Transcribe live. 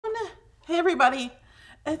Hey everybody,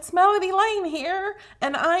 it's Melody Lane here,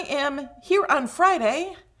 and I am here on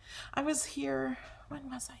Friday. I was here, when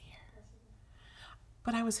was I here?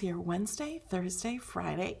 But I was here Wednesday, Thursday,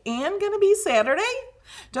 Friday, and gonna be Saturday.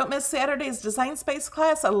 Don't miss Saturday's Design Space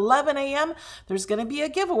class, 11 a.m. There's gonna be a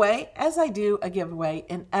giveaway, as I do a giveaway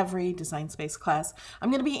in every Design Space class. I'm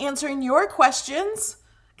gonna be answering your questions,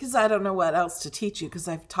 because I don't know what else to teach you, because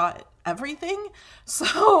I've taught everything.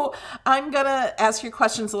 So I'm gonna ask your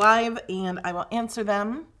questions live and I will answer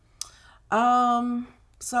them.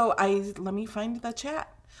 Let me find the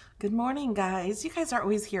chat. Good morning, guys. You guys are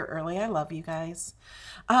always here early. I love you guys.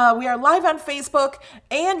 We are live on Facebook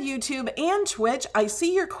and YouTube and Twitch. I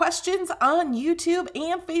see your questions on YouTube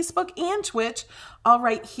and Facebook and Twitch all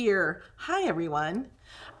right here. Hi, everyone.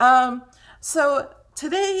 So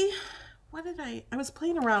today, I was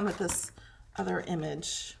playing around with this other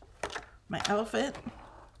image. My elephant.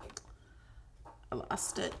 I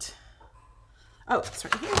lost it. Oh, it's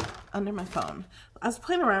right here under my phone. I was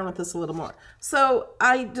playing around with this a little more. So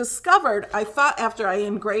I discovered, I thought after I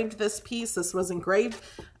engraved this piece, this was engraved,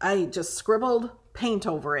 I just scribbled paint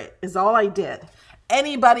over it, is all I did.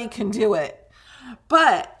 Anybody can do it.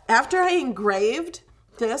 But after I engraved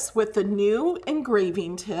this with the new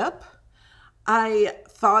engraving tip, I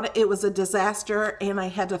thought it was a disaster and I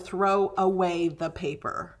had to throw away the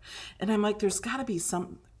paper. And I'm like, there's gotta be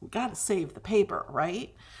gotta save the paper,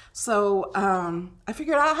 right? So I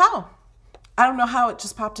figured out how. I don't know how, it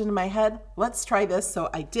just popped into my head. Let's try this,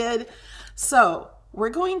 so I did. So we're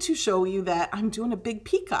going to show you that I'm doing a big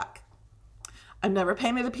peacock. I've never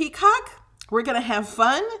painted a peacock. We're gonna have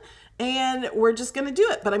fun and we're just gonna do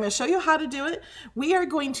it, but I'm gonna show you how to do it. We are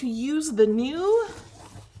going to use the new,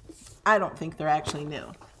 I don't think they're actually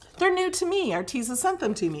new. They're new to me. Arteza sent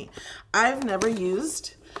them to me. I've never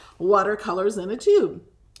used watercolors in a tube.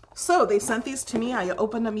 So they sent these to me. I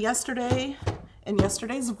opened them yesterday in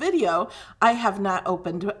yesterday's video. I have not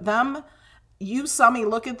opened them. You saw me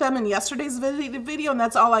look at them in yesterday's video, and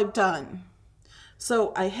that's all I've done.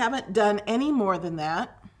 So I haven't done any more than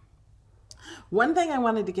that. One thing I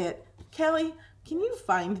wanted to get, Kelly, can you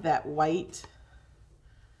find that white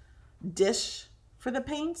dish for the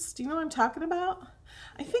paints? Do you know what I'm talking about?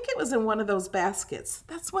 I think it was in one of those baskets.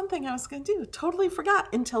 That's one thing I was going to do. Totally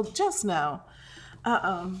forgot until just now.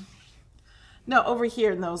 No, over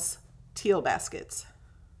here in those teal baskets.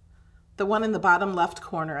 The one in the bottom left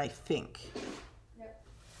corner, I think.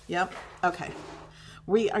 Yep. Okay.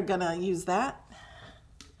 We are going to use that.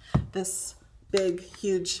 This big,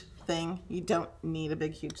 huge thing. You don't need a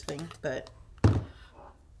big, huge thing, but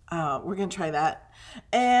we're going to try that.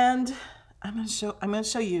 And I'm going to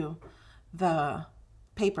show you the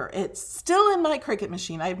paper. It's still in my Cricut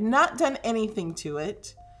machine. I have not done anything to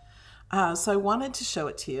it. So I wanted to show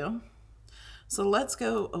it to you. So let's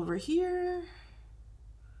go over here.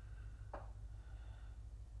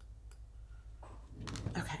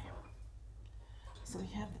 Okay. So we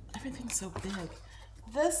have everything so big.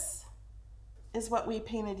 This is what we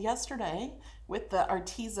painted yesterday with the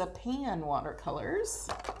Arteza pan watercolors.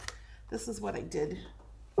 This is what I did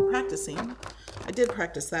practicing. I did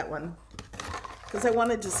practice that one because I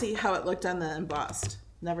wanted to see how it looked on the embossed.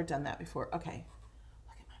 Never done that before. Okay.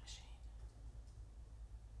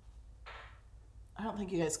 I don't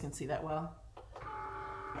think you guys can see that well.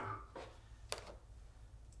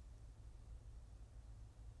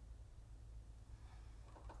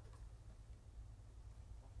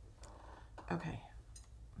 Okay,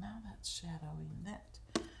 now that's shadowing that.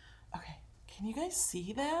 Okay, can you guys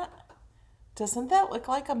see that? Doesn't that look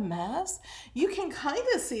like a mess? You can kind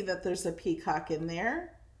of see that there's a peacock in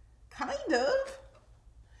there. Kind of.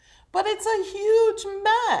 But it's a huge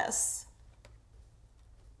mess.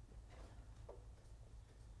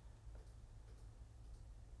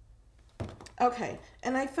 Okay,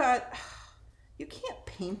 and I thought, you can't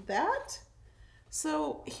paint that.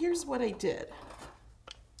 So here's what I did.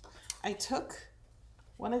 I took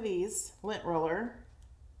one of these lint roller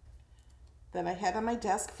that I had on my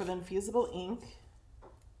desk for the infusible ink.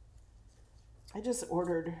 I just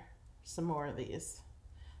ordered some more of these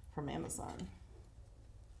from Amazon.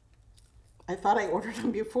 I thought I ordered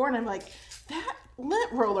them before and I'm like, that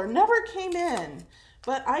lint roller never came in.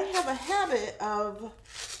 But I have a habit of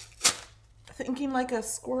thinking like a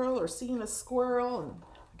squirrel or seeing a squirrel, and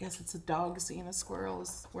I guess it's a dog seeing a squirrel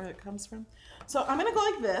is where it comes from. So I'm gonna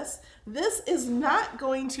go like this. This is not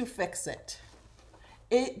going to fix it.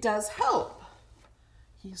 It does help.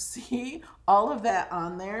 You see all of that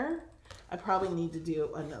on there. I probably need to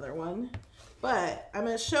do another one, but I'm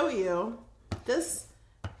gonna show you this.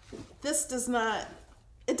 This does not,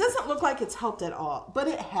 it doesn't look like it's helped at all, but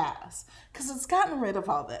it has, because it's gotten rid of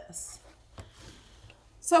all this.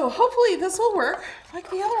 So hopefully this will work like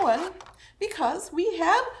the other one because we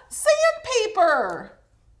have sandpaper.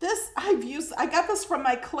 This I got this from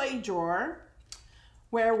my clay drawer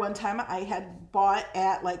where one time I had bought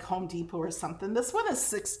at like Home Depot or something. This one is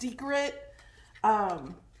 60 grit.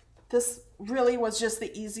 This really was just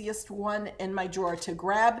the easiest one in my drawer to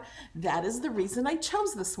grab. That is the reason I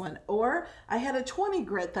chose this one. Or I had a 20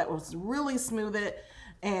 grit that was really smooth it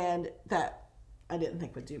and that I didn't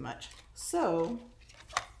think would do much. So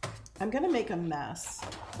I'm gonna make a mess.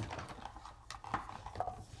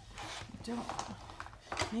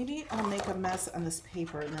 Maybe I'll make a mess on this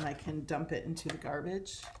paper and then I can dump it into the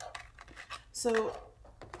garbage. So,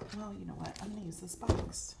 well, you know what? I'm gonna use this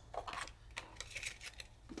box.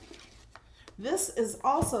 This is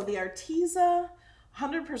also the Arteza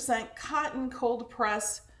 100% cotton cold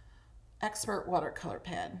press expert watercolor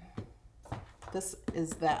pad. This is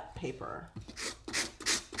that paper.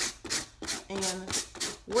 And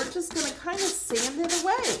we're just gonna kind of sand it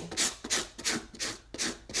away.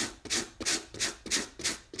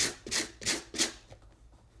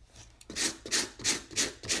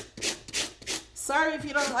 Sorry if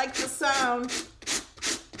you don't like the sound.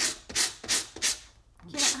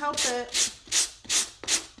 Can't help it.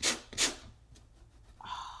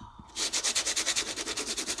 Oh,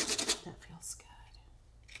 that feels good.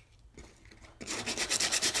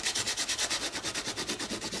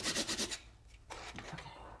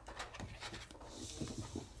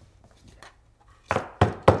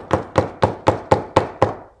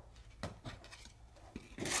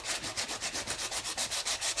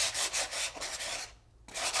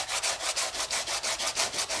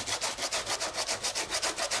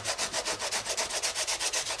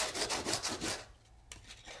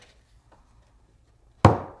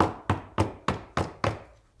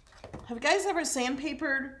 Have you guys ever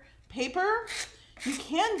sandpapered paper? You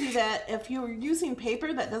can do that if you're using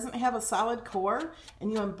paper that doesn't have a solid core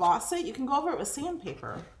and you emboss it. You can go over it with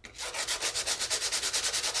sandpaper.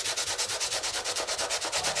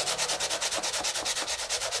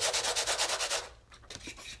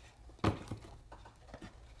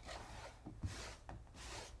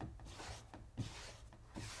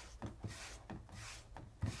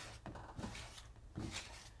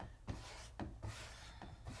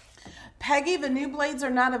 Peggy, the new blades are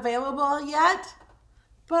not available yet,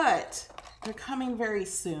 but they're coming very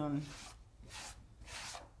soon.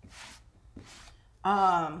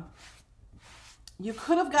 You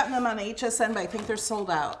could have gotten them on HSN, but I think they're sold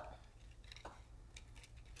out.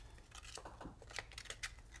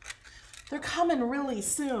 They're coming really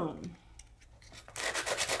soon.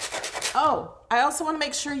 Oh, I also want to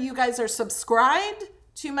make sure you guys are subscribed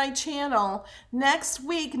to my channel. Next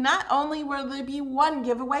week, not only will there be one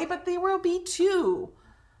giveaway, but there will be 2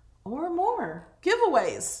 or more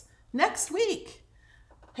giveaways next week.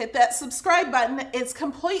 Hit that subscribe button. It's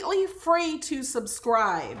completely free to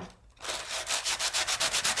subscribe.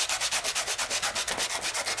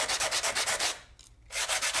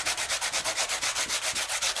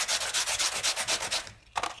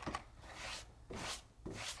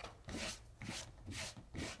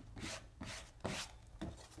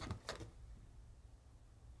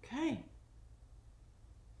 Okay.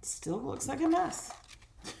 Still looks like a mess.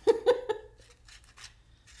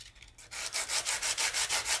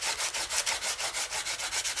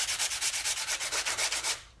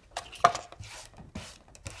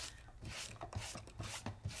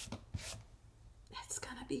 It's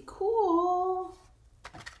gonna be cool.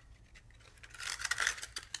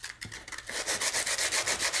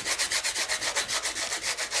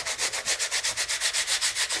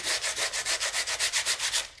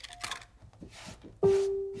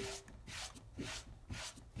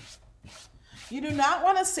 You do not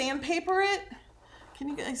want to sandpaper it. Can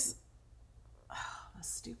you guys, oh, the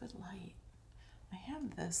stupid light. I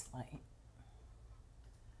have this light,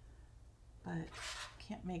 but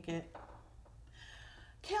can't make it.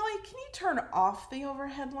 Kelly, can you turn off the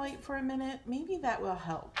overhead light for a minute? Maybe that will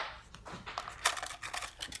help.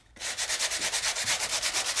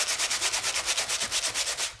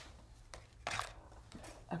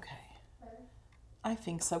 Okay, I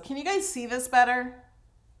think so. Can you guys see this better?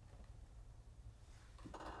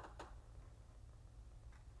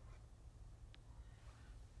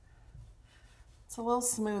 It's a little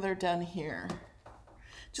smoother down here.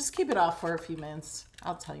 Just keep it off for a few minutes.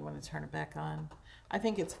 I'll tell you when to turn it back on. I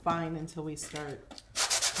think it's fine until we start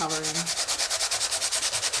coloring.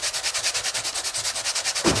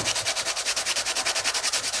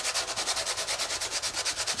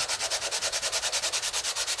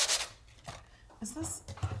 Is this,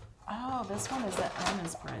 oh, this one isn't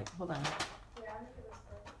as bright. Hold on.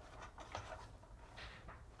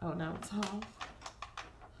 Oh, now it's off.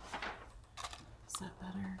 Is that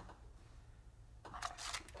better?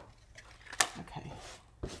 Okay.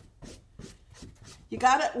 You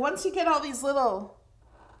got it. Once you get all these little,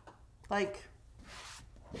 like,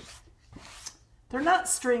 they're not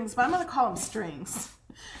strings, but I'm going to call them strings.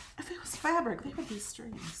 If it was fabric, they would be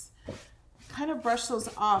strings. Kind of brush those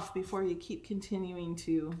off before you keep continuing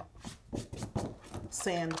to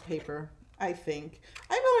sandpaper, I think.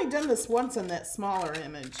 I've only done this once in that smaller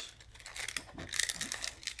image.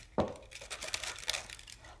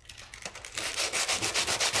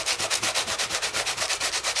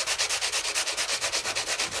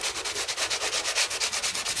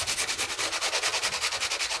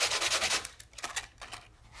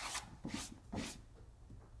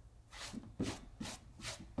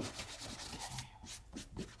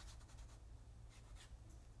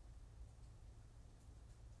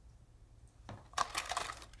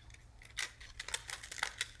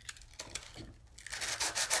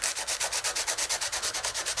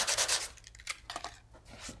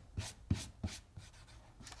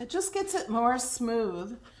 It just gets it more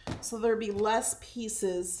smooth, so there'll be less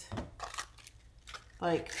pieces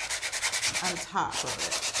like on top of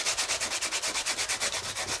it.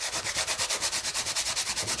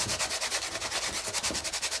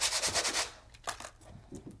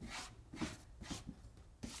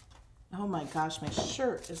 Oh my gosh, my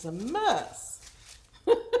shirt is a mess.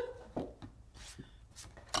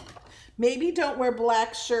 Maybe don't wear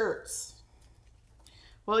black shirts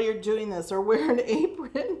while you're doing this, or wear an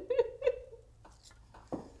apron.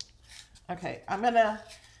 Okay, I'm gonna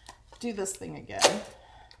do this thing again.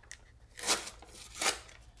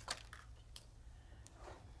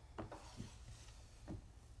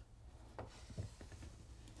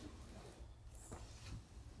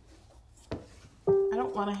 I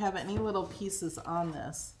don't want to have any little pieces on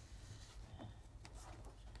this.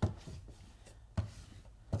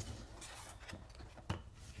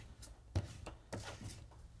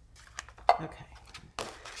 Okay.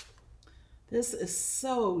 This is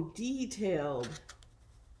so detailed.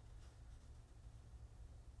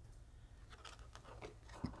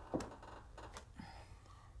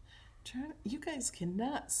 You guys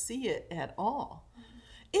cannot see it at all.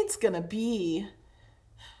 It's gonna be,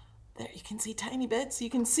 there you can see tiny bits. You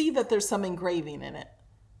can see that there's some engraving in it.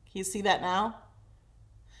 Can you see that now?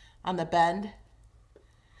 On the bend.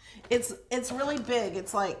 It's really big.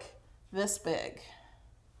 It's like this big.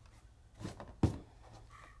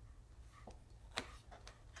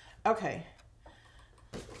 Okay.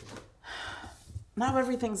 Now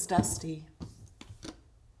everything's dusty.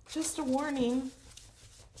 Just a warning.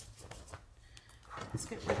 Let's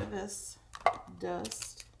get rid of this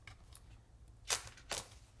dust.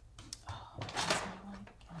 Oh, that's my light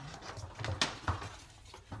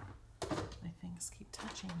again. My things keep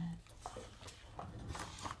touching it.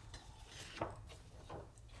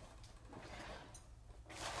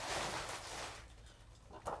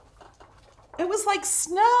 It was like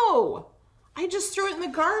snow. I just threw it in the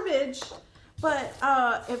garbage. But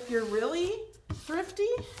if you're really thrifty,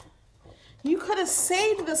 you could have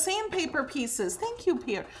saved the sandpaper pieces. Thank you,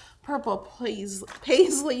 Purple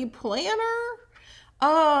Paisley Planner.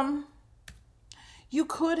 You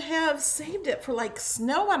could have saved it for like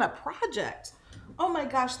snow on a project. Oh my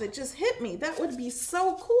gosh, that just hit me. That would be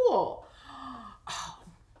so cool. Oh,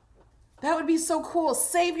 that would be so cool.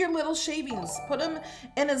 Save your little shavings. Put them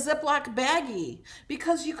in a Ziploc baggie,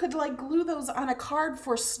 because you could like glue those on a card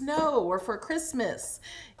for snow or for Christmas.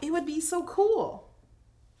 It would be so cool.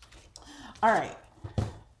 All right.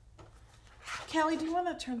 Callie, do you want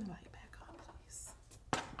to turn the light back on, please?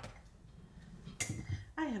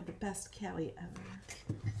 I have the best Callie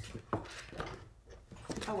ever.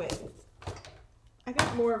 Oh, wait. I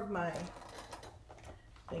got more of my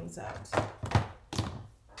things out.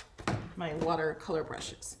 My watercolor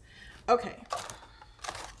brushes. Okay.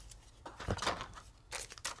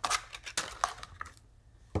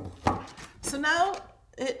 So now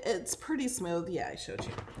it's pretty smooth. Yeah, I showed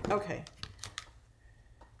you. Okay.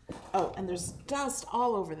 Oh, and there's dust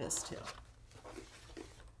all over this too.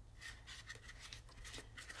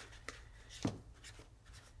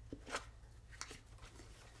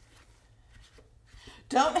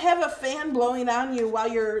 Don't have a fan blowing on you while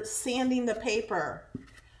you're sanding the paper.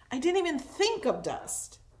 I didn't even think of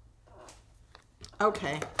dust.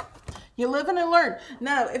 Okay. You live and you learn.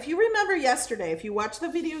 Now, if you remember yesterday, if you watched the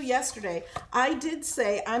video yesterday, I did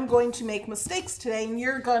say I'm going to make mistakes today and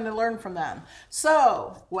you're going to learn from them.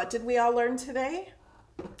 So, what did we all learn today?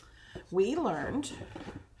 We learned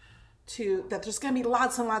that there's going to be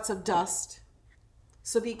lots and lots of dust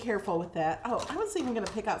So be careful with that. Oh, I was even going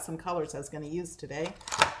to pick out some colors I was going to use today.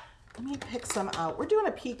 Let me pick some out. We're doing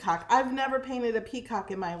a peacock. I've never painted a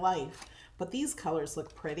peacock in my life, but these colors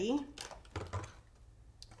look pretty.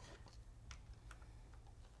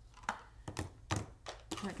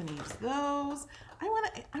 We're going to use those. I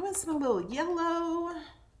want some little yellow.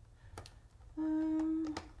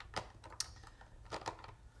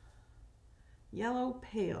 Yellow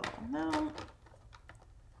pale. No.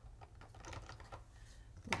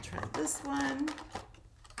 We'll try this one.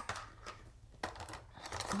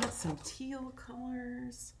 I want some teal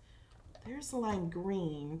colors. There's a lime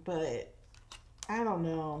green, but I don't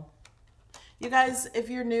know. You guys, if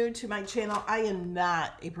you're new to my channel, I am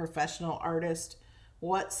not a professional artist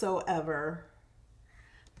whatsoever.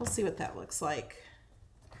 We'll see what that looks like.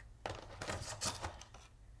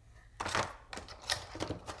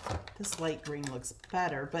 This light green looks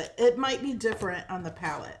better, but it might be different on the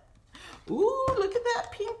palette. Ooh, look at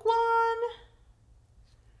that pink one.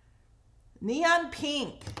 Neon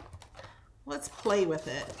pink. Let's play with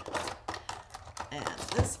it. And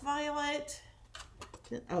this violet.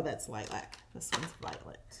 Oh, that's lilac. This one's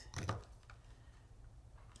violet.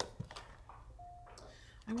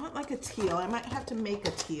 I want like a teal. I might have to make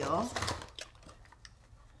a teal.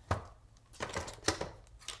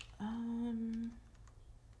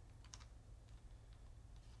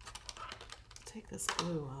 Take this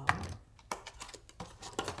blue out.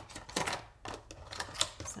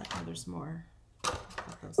 Oh, there's more.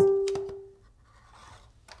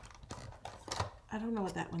 I don't know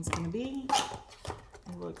what that one's going to be.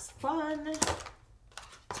 It looks fun.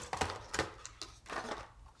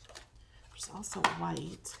 There's also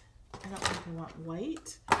white. I don't think I want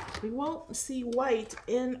white. We won't see white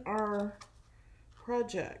in our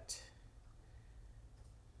project.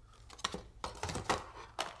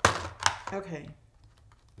 Okay.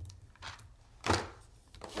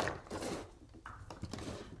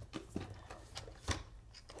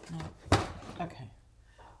 No. Okay.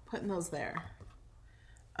 Putting those there.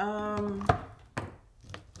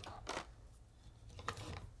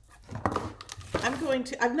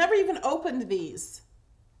 I've never even opened these.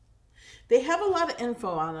 They have a lot of info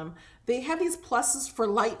on them. They have these pluses for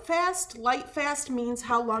light fast. Light fast means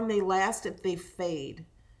how long they last if they fade.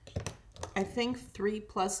 I think 3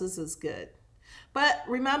 pluses is good. But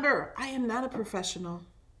remember, I am not a professional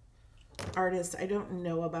artist. I don't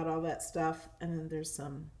know about all that stuff. And then there's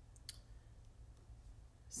some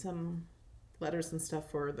letters and stuff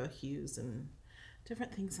for the hues and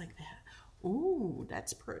different things like that. Ooh,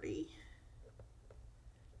 that's pretty.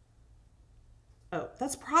 Oh,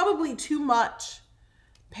 that's probably too much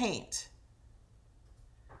paint.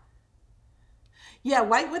 Yeah,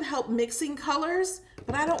 white would help mixing colors,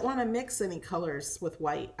 but I don't want to mix any colors with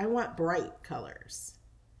white. I want bright colors.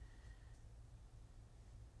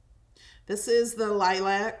 This is the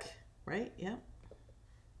lilac, right? Yep.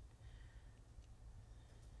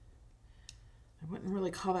 I wouldn't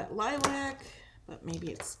really call that lilac, but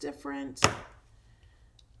maybe it's different.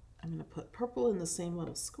 I'm going to put purple in the same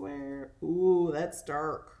little square. Ooh, that's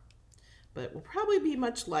dark, but it will probably be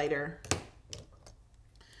much lighter.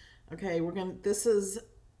 Okay, this is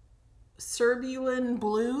Cerulean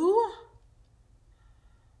Blue.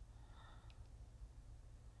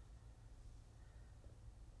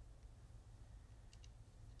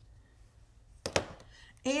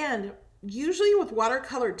 And usually with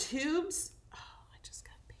watercolor tubes, oh, I just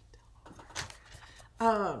got paint all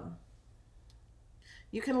over.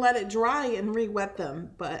 You can let it dry and re-wet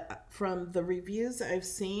them, but from the reviews I've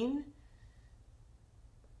seen,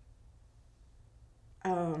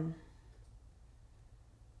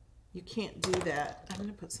 you can't do that. I'm going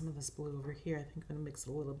to put some of this blue over here. I think I'm going to mix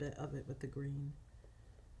a little bit of it with the green.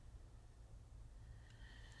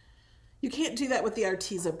 You can't do that with the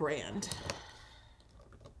Arteza brand.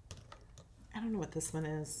 I don't know what this one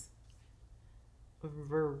is.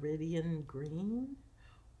 Viridian green.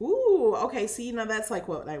 Ooh, okay, see, now that's like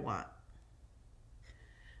what I want.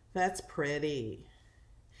 That's pretty.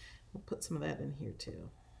 We'll put some of that in here too.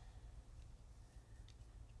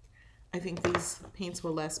 I think these paints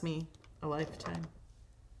will last me a lifetime.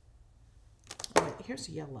 All right, here's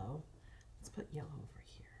yellow. Let's put yellow over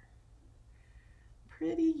here.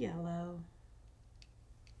 Pretty yellow.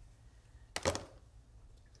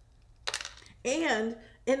 And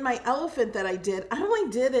in my elephant that I did, I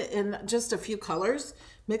only did it in just a few colors,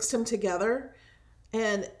 mixed them together.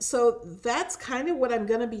 And so that's kind of what I'm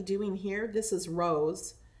going to be doing here. This is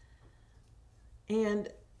rose. And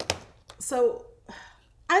so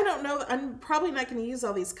I don't know. I'm probably not going to use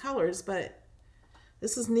all these colors, but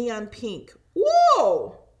this is neon pink.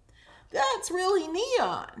 Whoa! That's really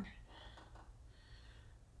neon.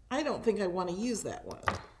 I don't think I want to use that one.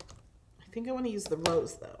 I think I want to use the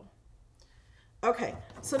rose though. Okay,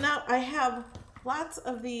 so now I have lots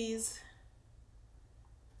of these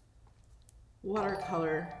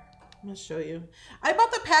watercolor. I'm going to show you. I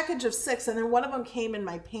bought the package of 6 and then one of them came in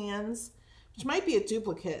my pans, which might be a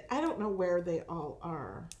duplicate. I don't know where they all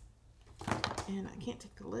are. And I can't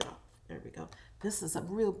take the lid off. There we go. This is a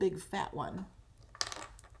real big fat one.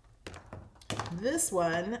 This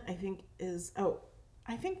one I think is, oh,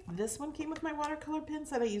 I think this one came with my watercolor pins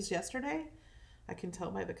that I used yesterday. I can tell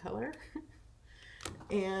by the color.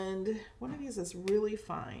 And one of these is really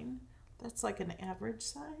fine. That's like an average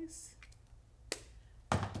size.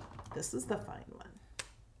 This is the fine one.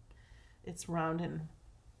 It's round and,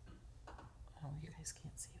 oh, you guys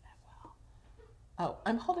can't see that well. Oh,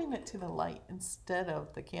 I'm holding it to the light instead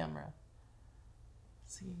of the camera.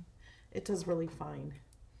 See, it does really fine,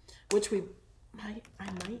 which I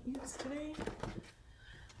might use today.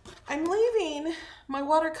 I'm leaving my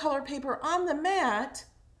watercolor paper on the mat,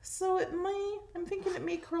 so I'm thinking it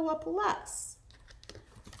may curl up less.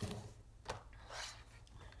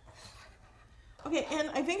 Okay, and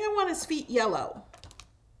I think I want his feet yellow.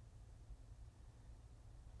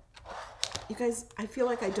 You guys, I feel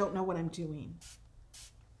like I don't know what I'm doing.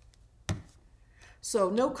 So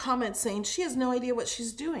no comments saying she has no idea what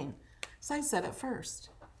she's doing. So I said it first.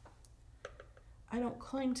 I don't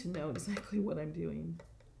claim to know exactly what I'm doing.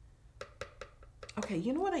 Okay,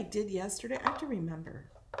 you know what I did yesterday? I have to remember.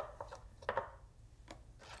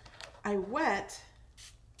 I wet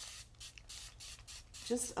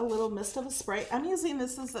just a little mist of a spray. I'm using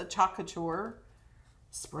this as a Chalk Couture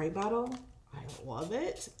spray bottle. I love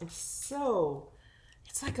it. It's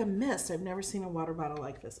like a mist. I've never seen a water bottle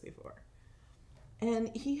like this before.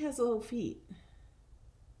 And he has little feet.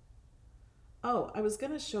 Oh, I was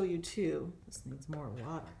going to show you too. This needs more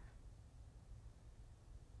water.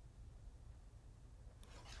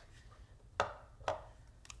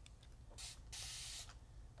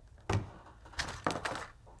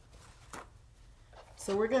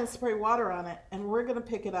 So we're going to spray water on it and we're going to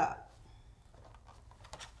pick it up.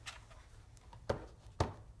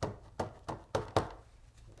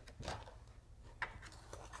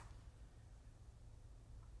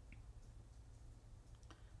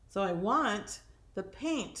 So I want the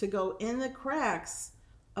paint to go in the cracks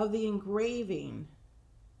of the engraving.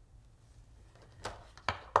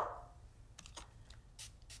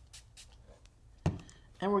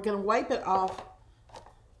 And we're going to wipe it off,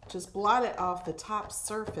 just blot it off the top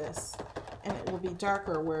surface, and it will be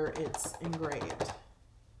darker where it's engraved.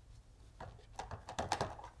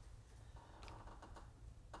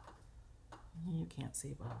 You can't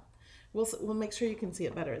see well. We'll make sure you can see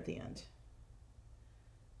it better at the end.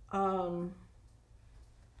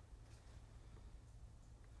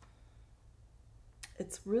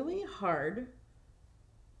 It's really hard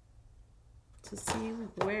to see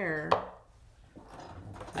where.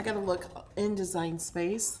 I gotta look in Design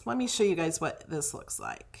Space. Let me show you guys what this looks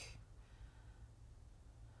like.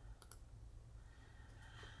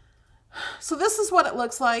 So this is what it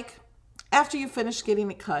looks like after you finish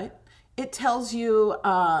getting it cut. It tells you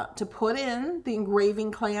to put in the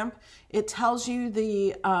engraving clamp. It tells you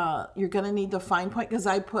you're gonna need the fine point because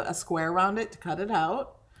I put a square around it to cut it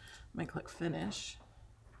out. I'm gonna click finish.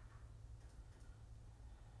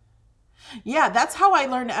 Yeah, that's how I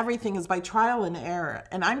learned everything, is by trial and error.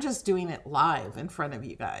 And I'm just doing it live in front of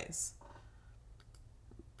you guys.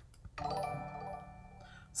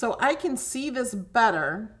 So I can see this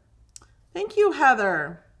better. Thank you,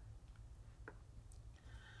 Heather.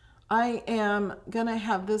 I am going to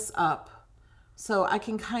have this up so I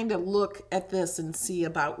can kind of look at this and see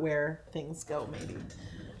about where things go maybe.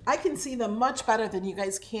 I can see them much better than you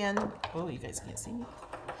guys can. Oh, you guys can't see me.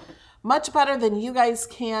 Much better than you guys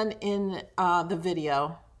can in the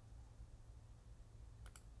video.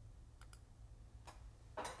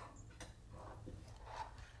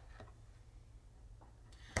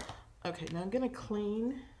 Okay, now I'm going to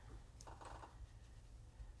clean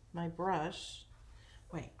my brush.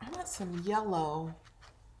 Wait, I want some yellow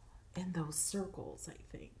in those circles, I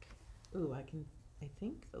think. Ooh, I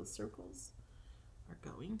think those circles are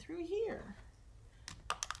going through here.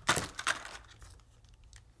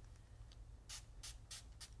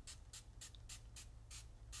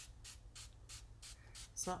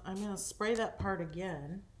 So I'm going to spray that part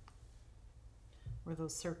again where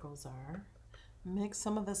those circles are. Mix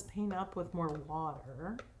some of this paint up with more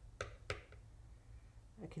water.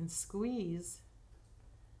 I can squeeze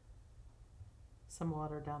some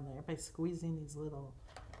water down there by squeezing these little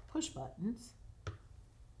push buttons.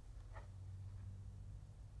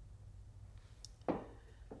 Oh,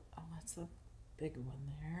 that's a big one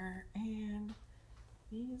there. And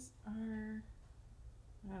these are,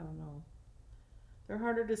 I don't know. They're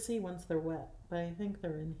harder to see once they're wet, but I think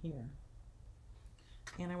they're in here.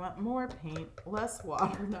 And I want more paint, less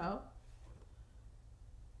water now.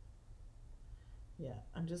 Yeah,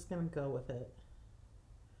 I'm just gonna go with it.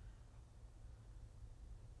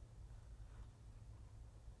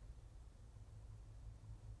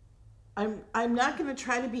 I'm not gonna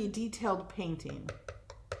try to be a detailed painting.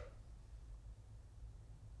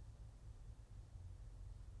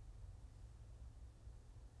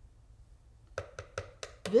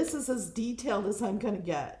 This is as detailed as I'm gonna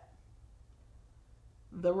get.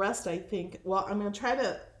 The rest, I think, well, I'm gonna try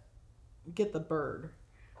to get the bird,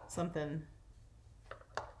 something.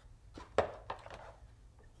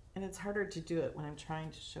 And it's harder to do it when I'm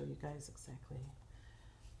trying to show you guys exactly.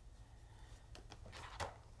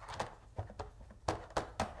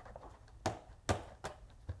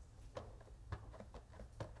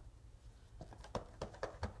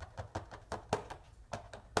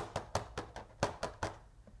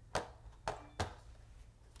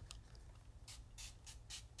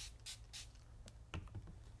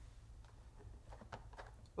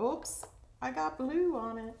 Oops, I got blue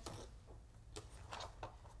on it.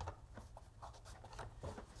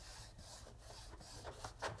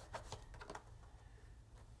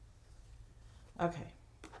 Okay.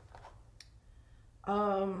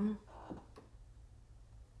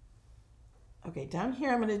 Okay, down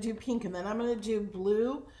here I'm going to do pink, and then I'm going to do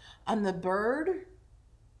blue on the bird.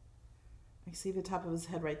 I see the top of his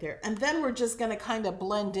head right there. And then we're just going to kind of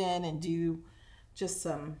blend in and do just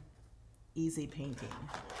some easy painting,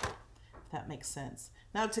 if that makes sense.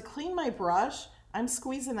 Now to clean my brush, I'm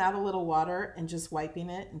squeezing out a little water and just wiping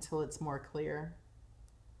it until it's more clear.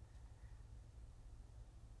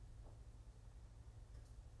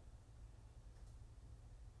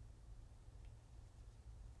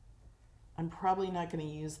 I'm probably not going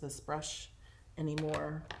to use this brush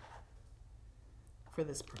anymore for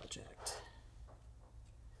this project.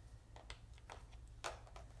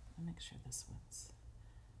 I'll make sure this one's,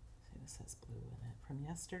 see, this has blue in it from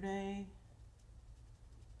yesterday.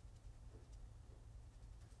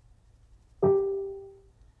 All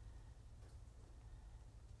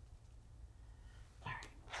right,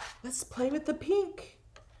 let's play with the pink.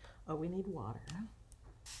 Oh, we need water.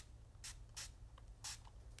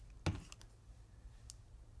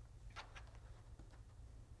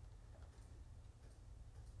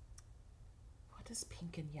 What does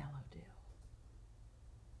pink and yellow do?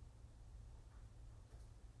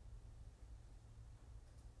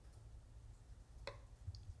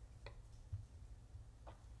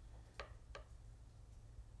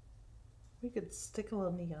 We could stick a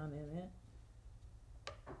little neon in it.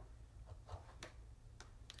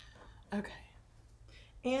 Okay.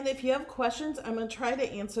 And if you have questions, I'm going to try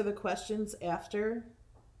to answer the questions after.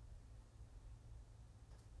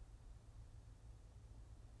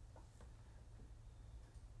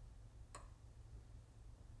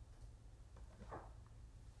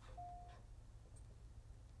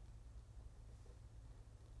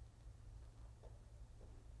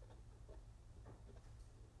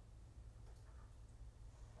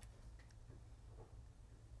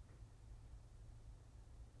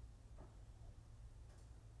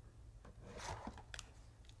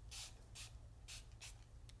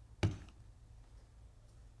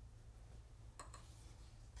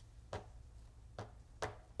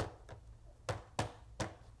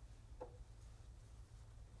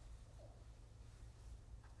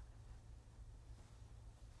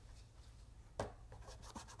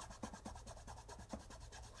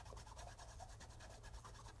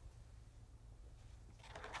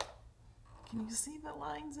 Can you see the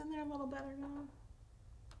lines in there a little better now?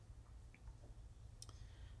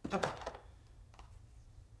 Okay.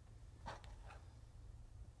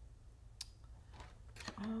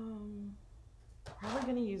 Probably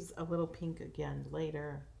going to use a little pink again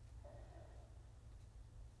later.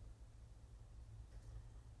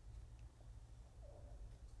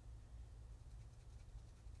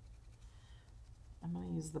 I'm going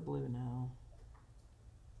to use the blue now.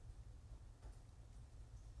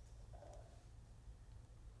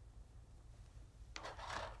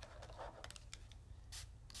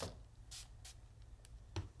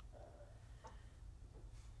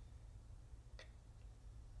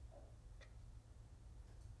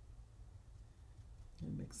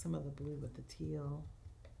 And mix some of the blue with the teal.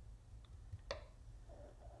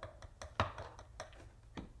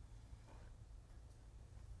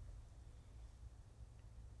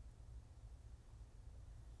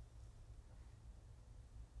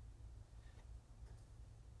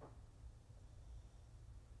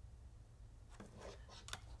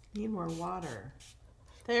 Need more water.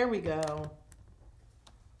 There we go.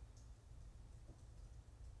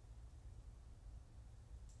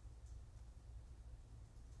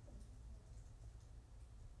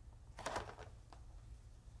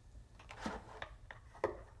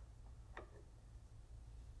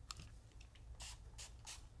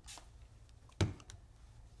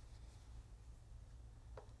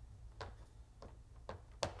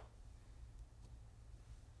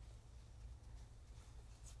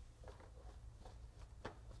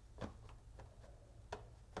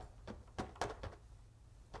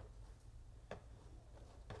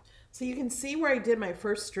 So you can see where I did my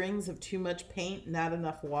first strings of too much paint, not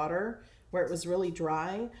enough water, where it was really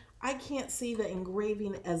dry. I can't see the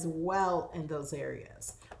engraving as well in those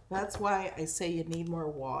areas. That's why I say you need more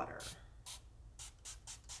water.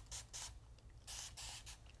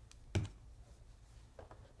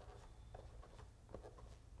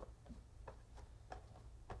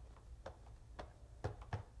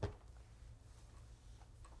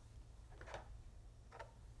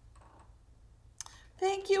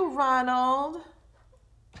 Thank you, Ronald.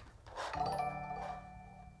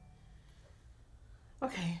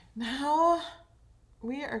 Okay, now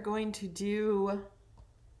we are going to do,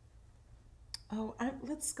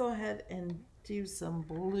 let's go ahead and do some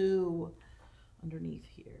blue underneath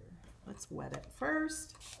here. Let's wet it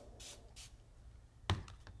first.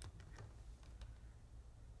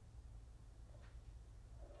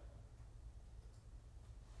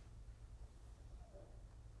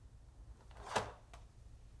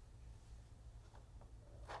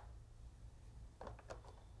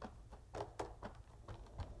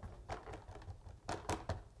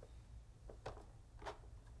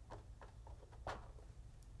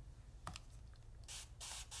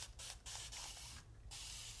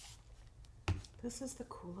 This is the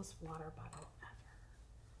coolest water bottle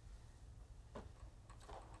ever.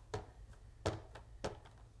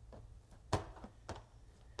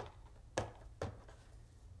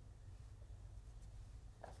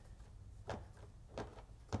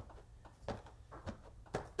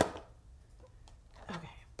 Okay.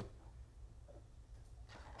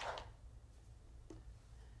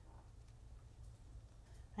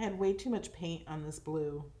 I had way too much paint on this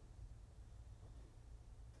blue.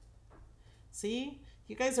 See,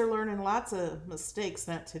 you guys are learning lots of mistakes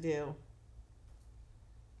not to do.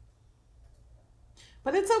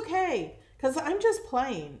 But it's okay, because I'm just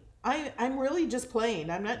playing. I'm really just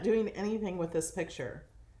playing. I'm not doing anything with this picture.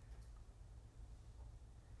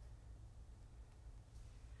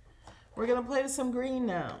 We're going to play with some green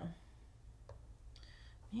now.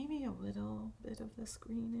 Maybe a little bit of this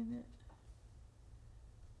green in it.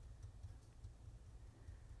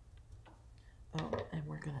 Oh, and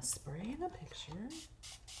we're going to spray the picture.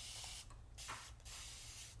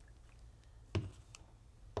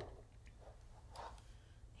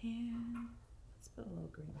 And let's put a little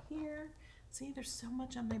green here. See, there's so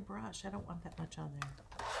much on my brush. I don't want that much on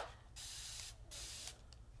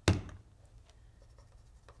there.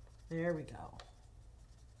 There we go.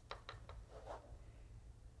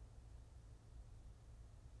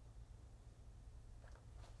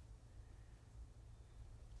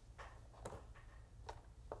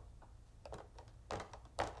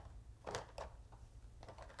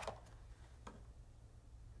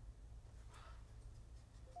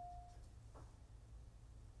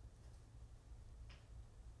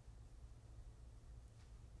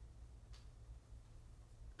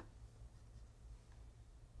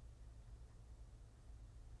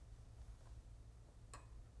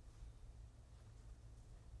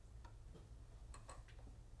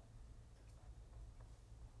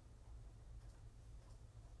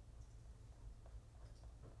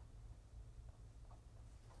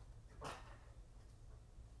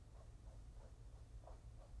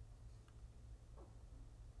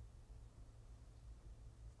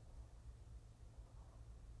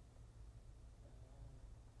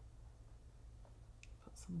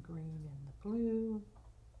 Some green in the blue.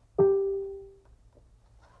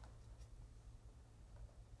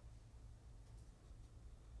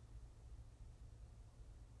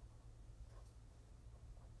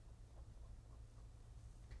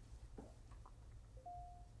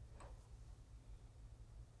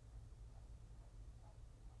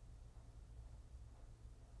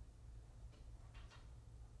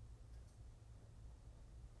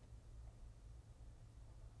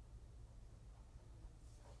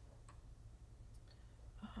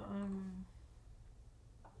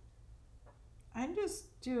 I'm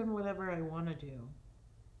just doing whatever I want to do.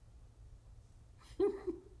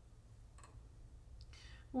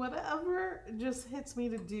 Whatever just hits me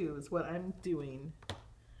to do is what I'm doing.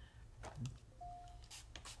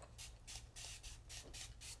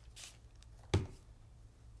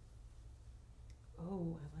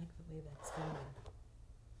 way that's going.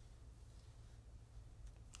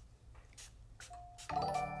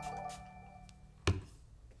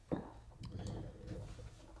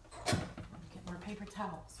 Get more paper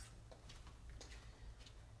towels.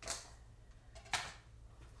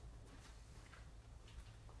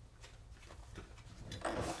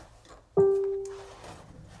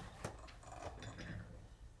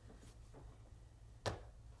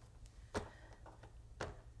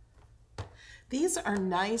 These are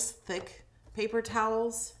nice, thick paper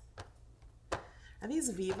towels. Are these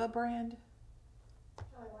Viva brand?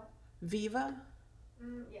 What? Viva?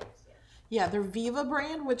 Yes. Yeah, they're Viva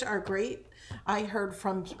brand, which are great. I heard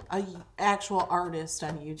from an actual artist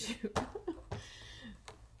on YouTube.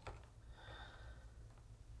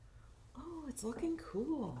 Oh, it's looking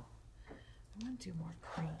cool. I want to do more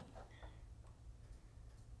green.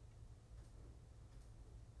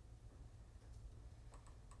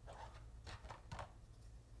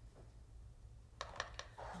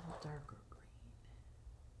 A little darker green.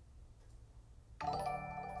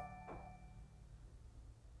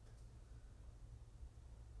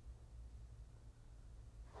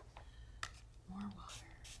 More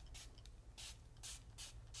water.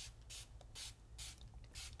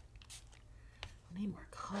 I need more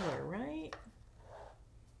color, right?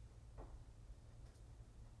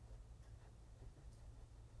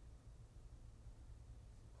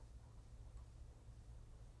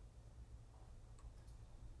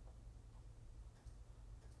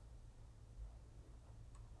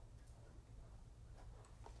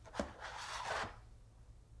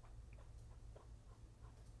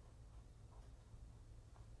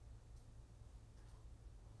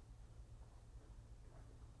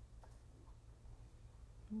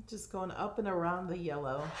 I'm just going up and around the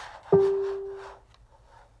yellow.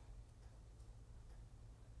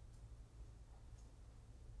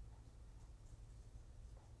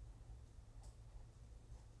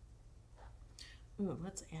 Ooh,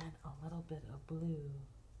 let's add a little bit of blue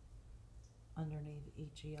underneath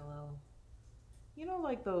each yellow. You know,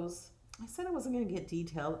 like those, I said I wasn't going to get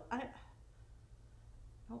detailed. I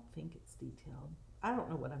don't think it's detailed. I don't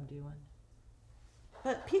know what I'm doing.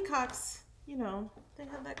 But Peacocks, you know, they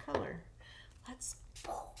have that color. Let's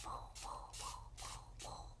pull.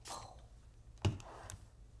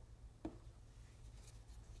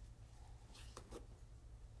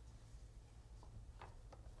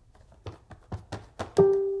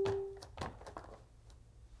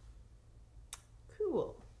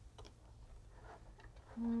 Cool.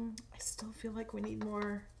 I still feel like we need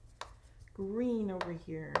more green over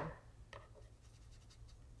here.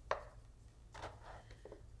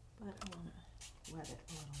 But I want to wet it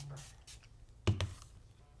a little more.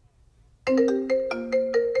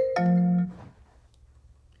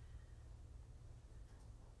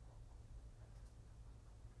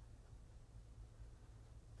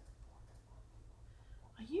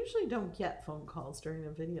 I usually don't get phone calls during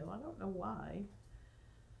a video. I don't know why.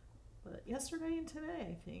 But yesterday and today,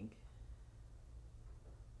 I think.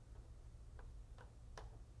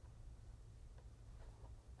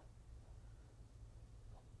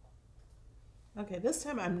 Okay, this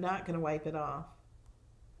time I'm not going to wipe it off.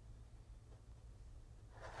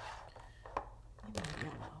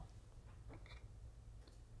 Yellow.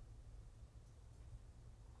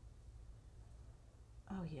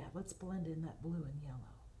 Oh yeah, let's blend in that blue and yellow.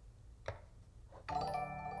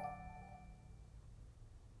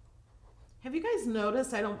 Have you guys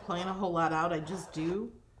noticed I don't plan a whole lot out, I just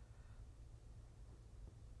do?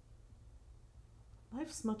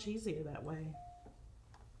 Life's much easier that way.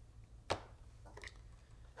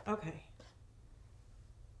 Okay.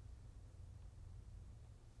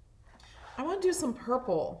 I want to do some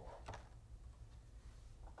purple.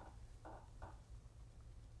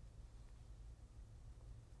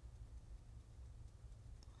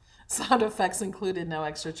 Sound effects included, no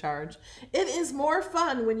extra charge. It is more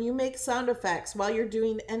fun when you make sound effects while you're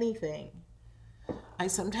doing anything. I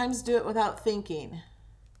sometimes do it without thinking.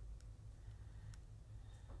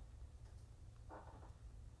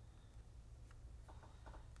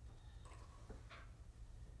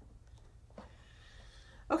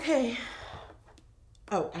 Okay.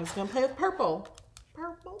 Oh, I was going to play with purple.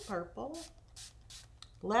 Purple.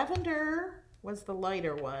 Lavender was the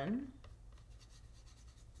lighter one.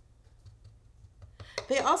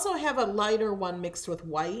 They also have a lighter one mixed with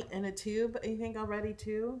white in a tube, I think, already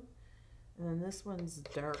too. And then this one's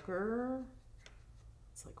darker.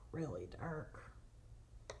 It's like really dark.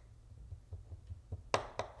 Okay,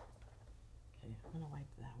 I'm gonna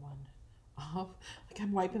wipe that one off. Like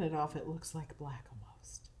I'm wiping it off, it looks like black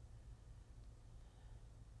almost.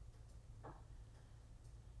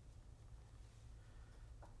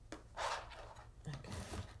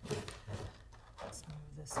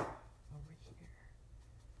 this over here.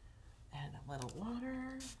 Add a little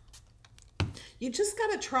water. You just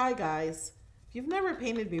gotta try, guys. If you've never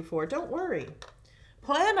painted before, don't worry.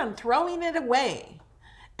 Plan on throwing it away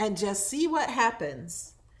and just see what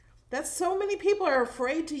happens. That's so many people are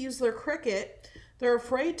afraid to use their Cricut. They're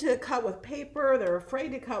afraid to cut with paper. They're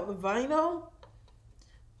afraid to cut with vinyl.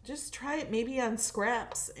 Just try it maybe on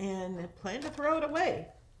scraps and plan to throw it away.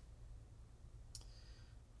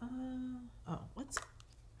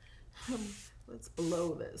 Let's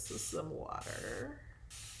blow this with some water.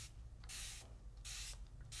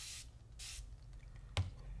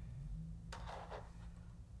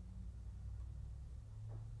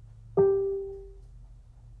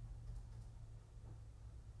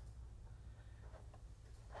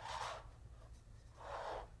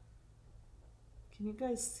 Can you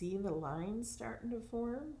guys see the lines starting to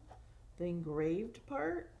form? The engraved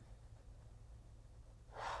part?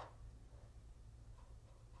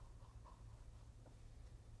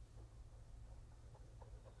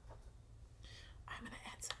 I'm gonna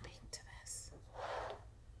add some pink to this.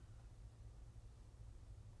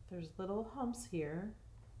 There's little humps here.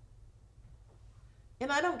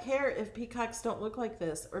 And I don't care if peacocks don't look like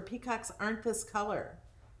this or peacocks aren't this color.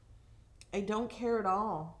 I don't care at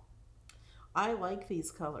all. I like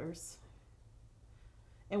these colors.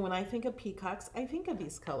 And when I think of peacocks, I think of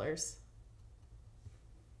these colors.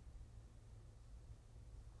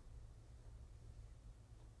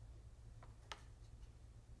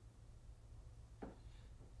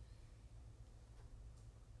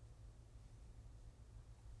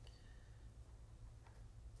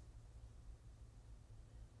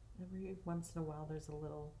 Every once in a while there's a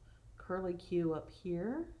little curly Q up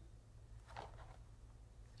here.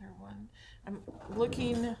 One. I'm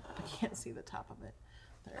looking, I can't see the top of it.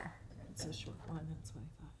 There, it's a short one, that's what I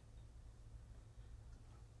thought.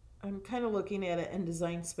 I'm kind of looking at it in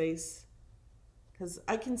Design Space because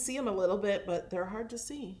I can see them a little bit, but they're hard to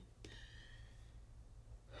see.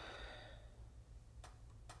 Go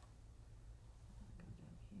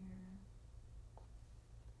down here.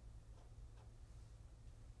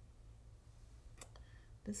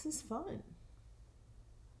 This is fun.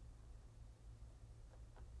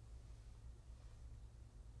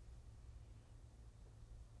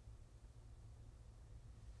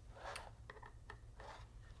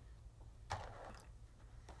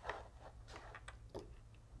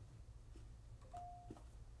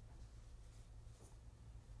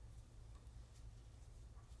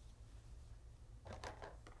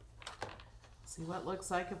 See what it looks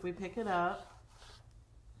like if we pick it up.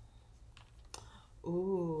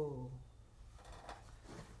 Ooh.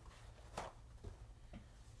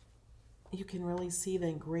 You can really see the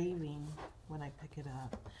engraving when I pick it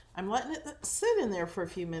up. I'm letting it sit in there for a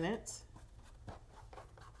few minutes.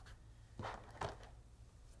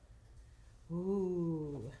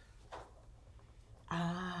 Ooh.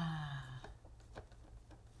 Ah.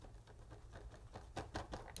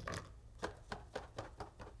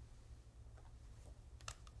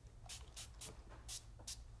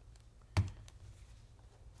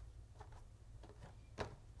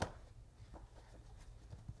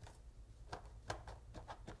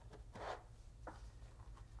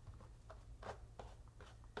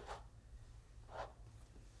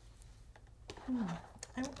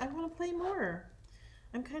 I want to play more.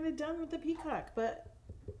 I'm kind of done with the peacock, but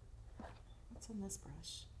what's on this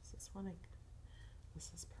brush? Is this one?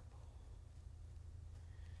 This is purple.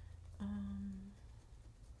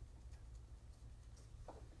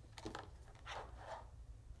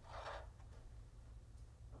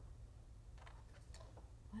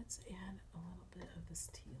 Let's add a little bit of this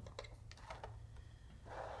teal.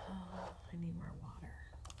 Oh, I need more water.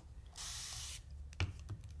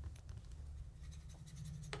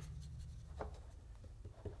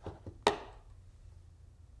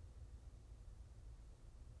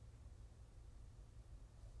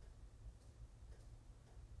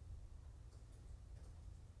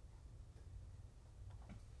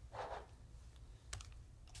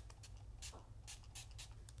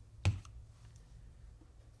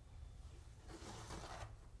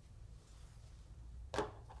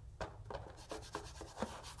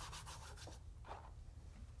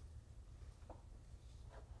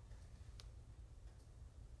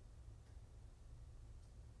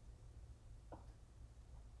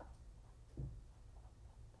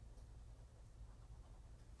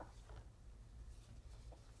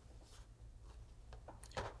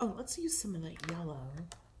 Oh, let's use some of that yellow.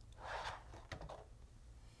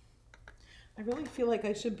 I really feel like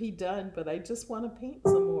I should be done, but I just want to paint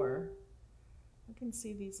some more. I can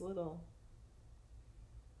see these little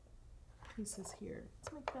pieces here.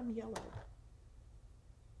 Let's make them yellow.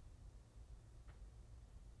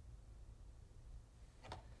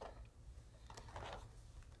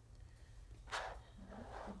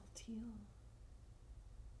 teal.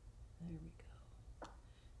 There we go.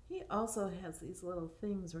 He also has these little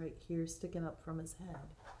things right here sticking up from his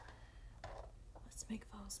head. Let's make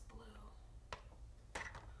those blue.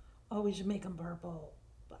 Oh, we should make them purple.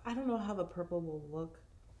 But I don't know how the purple will look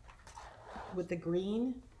with the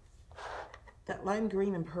green. That lime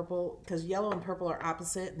green and purple, because yellow and purple are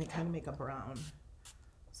opposite and they kind of make a brown.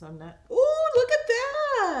 So I'm not, oh, look at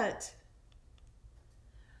that.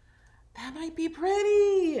 That might be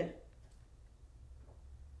pretty.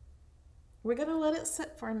 We're gonna let it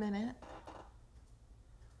sit for a minute.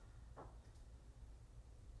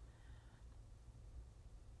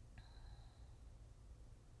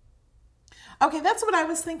 Okay, that's what I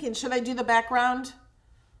was thinking. Should I do the background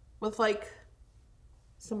with like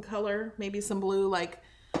some color, maybe some blue, like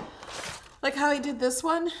how I did this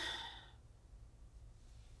one?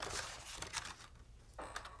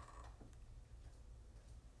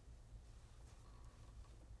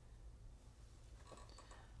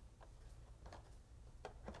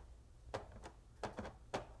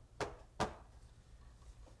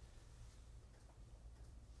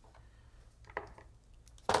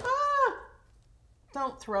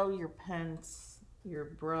 Don't throw your pens, your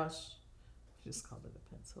brush. Just called it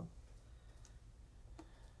a pencil.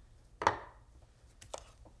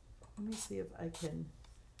 Let me see if I can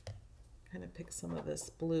kind of pick some of this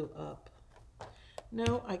blue up.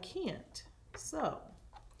 No, I can't. So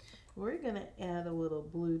we're gonna add a little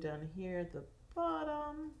blue down here at the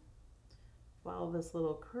bottom. Follow this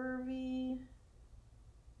little curvy.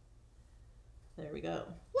 There we go.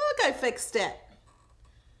 Look, I fixed it.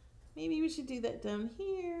 Maybe we should do that down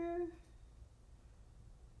here.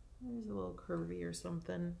 There's a little curvy or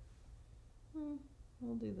something.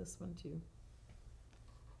 We'll do this one too.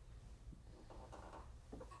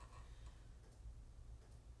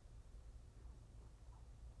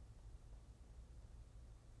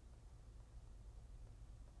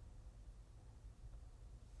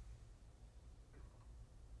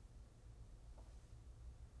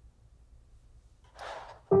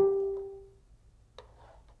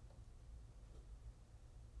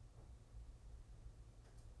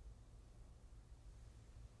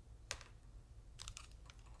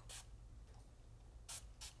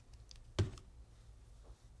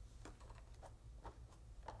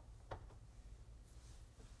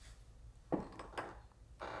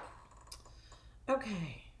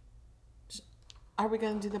 Okay, are we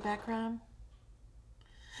going to do the background?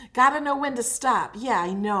 Gotta know when to stop. Yeah,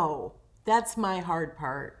 I know. That's my hard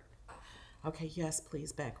part. Okay, yes,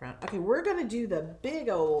 please, background. Okay, we're going to do the big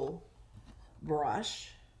old brush.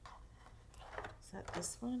 Is that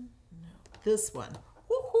this one? No, this one.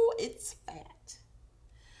 Woohoo, it's fat.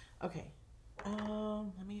 Okay,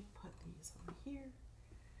 let me put these over here.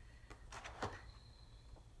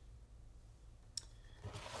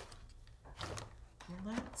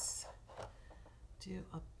 Let's do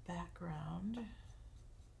a background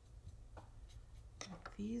with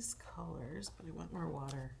these colors, but I want more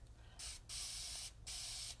water.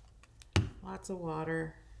 Lots of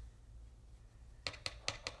water.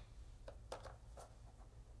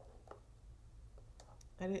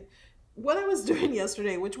 What I was doing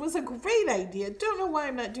yesterday, which was a great idea, don't know why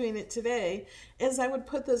I'm not doing it today, is I would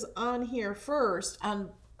put this on here first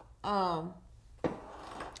on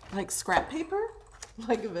like scrap paper.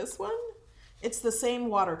 Like this one. It's the same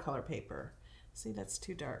watercolor paper. See, that's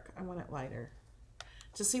too dark. I want it lighter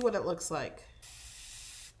to see what it looks like.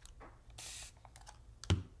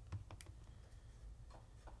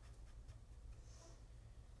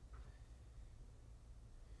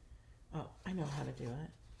 Oh, I know how to do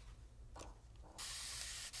it.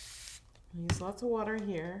 Use lots of water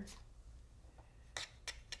here.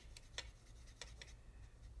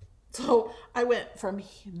 So I went from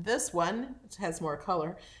this one, which has more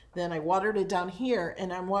color, then I watered it down here,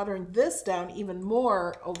 and I'm watering this down even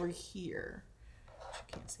more over here, which you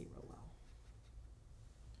can't see real well.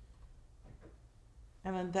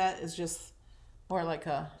 And then that is just more like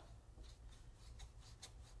a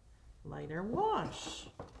lighter wash.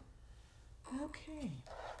 Okay.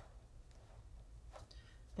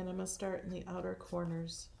 And I'm going to start in the outer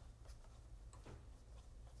corners.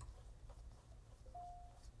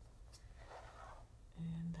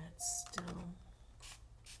 And that's still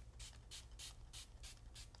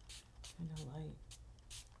kind of light.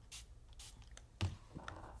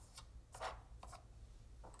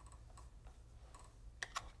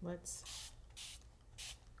 Let's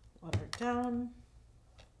water it down.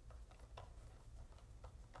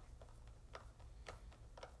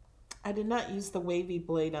 I did not use the wavy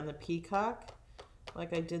blade on the Peacock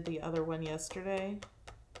like I did the other one yesterday.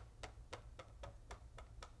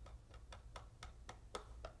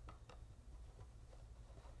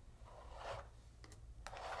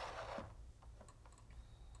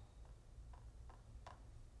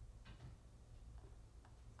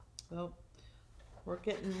 So we're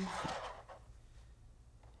getting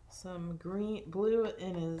some blue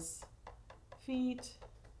in his feet.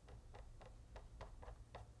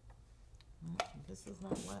 This is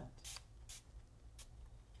not wet.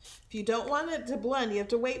 If you don't want it to blend, you have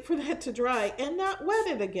to wait for that to dry and not wet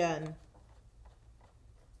it again.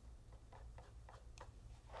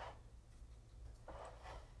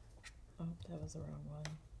 Oh, that was the wrong one.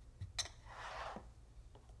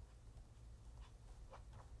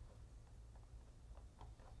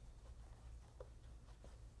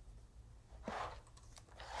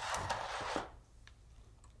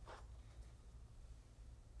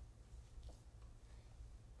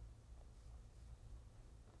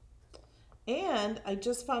 And I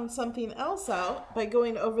just found something else out by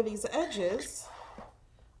going over these edges.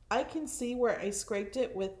 I can see where I scraped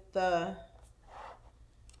it with the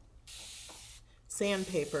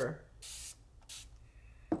sandpaper.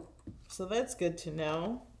 So that's good to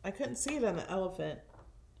know. I couldn't see it on the elephant.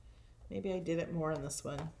 Maybe I did it more on this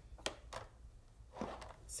one.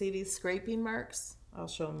 See these scraping marks? I'll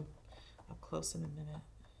show them up close in a minute.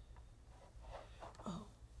 Oh,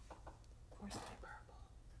 where's my purple?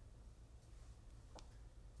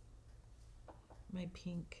 My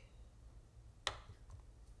pink.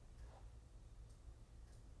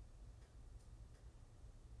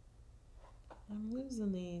 I'm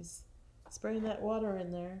losing these. Spraying that water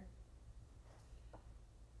in there.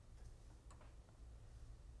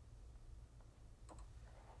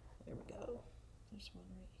 There we go. There's one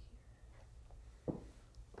right here.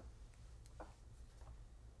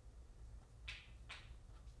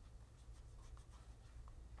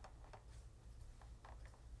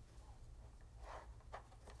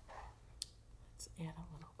 Let's add a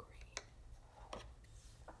little green.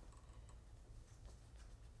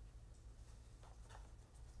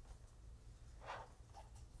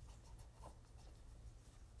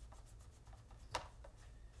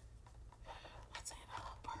 Let's add a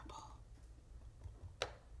little purple.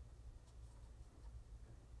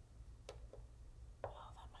 Oh,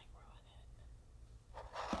 that might ruin it.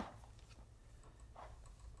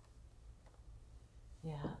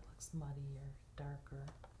 Yeah, it looks muddier, darker.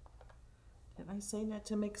 Didn't I say not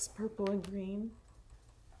to mix purple and green?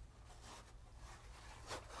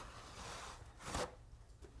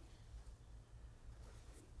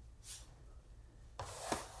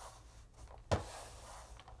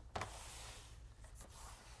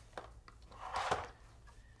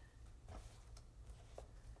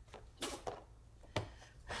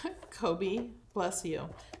 Kobe, bless you.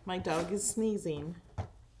 My dog is sneezing.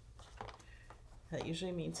 That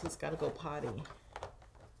usually means he's got to go potty.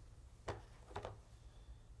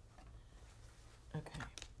 Okay,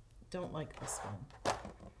 don't like this one.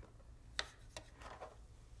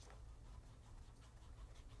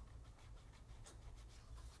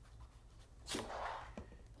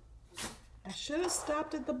 I should have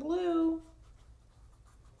stopped at the blue,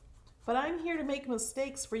 but I'm here to make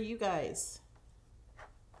mistakes for you guys.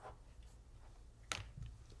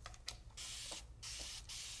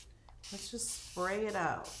 Let's just spray it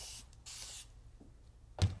out.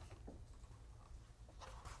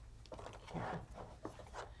 Here.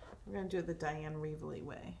 We're going to do it the Diane Reevely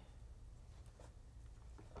way.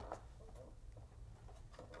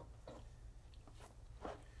 I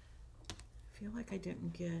feel like I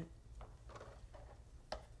didn't get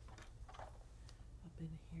up in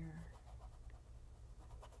here.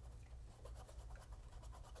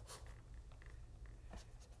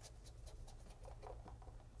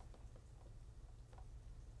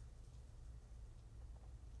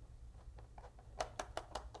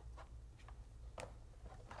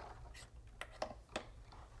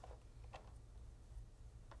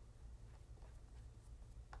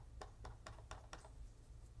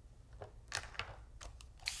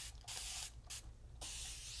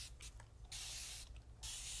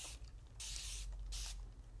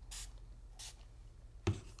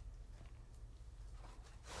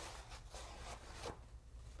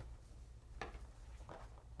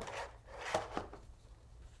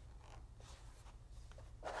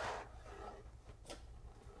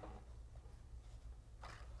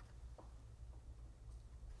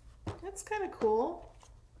 That's kind of cool.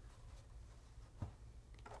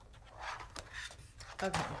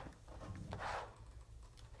 Okay.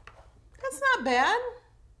 That's not bad.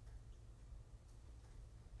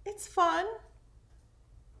 It's fun.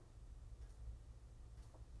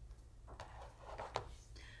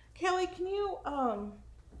 Kelly, can you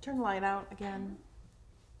turn the light out again?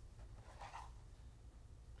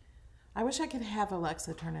 I wish I could have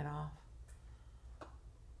Alexa turn it off.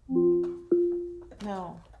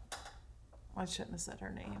 No. I shouldn't have said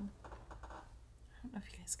her name. don't know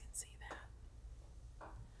if you guys can see that.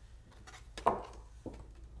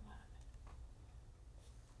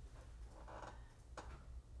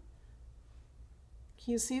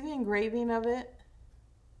 Can you see the engraving of it?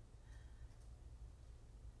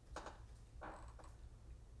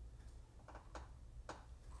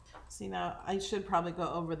 See, now I should probably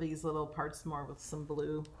go over these little parts more with some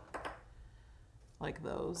blue, like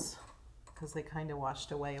those, because they kind of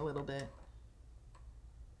washed away a little bit.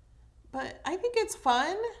 But I think it's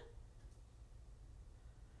fun.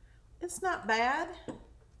 It's not bad.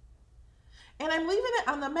 And I'm leaving it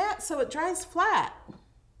on the mat so it dries flat.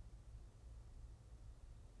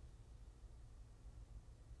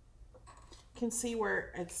 You can see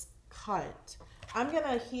where it's cut. I'm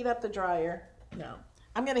gonna heat up the dryer. No,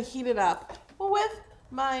 I'm gonna heat it up. Well, with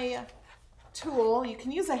my tool, you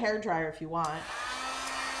can use a hair dryer if you want.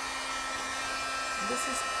 This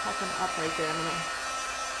is puffing up right there. I'm gonna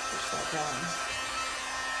push that down.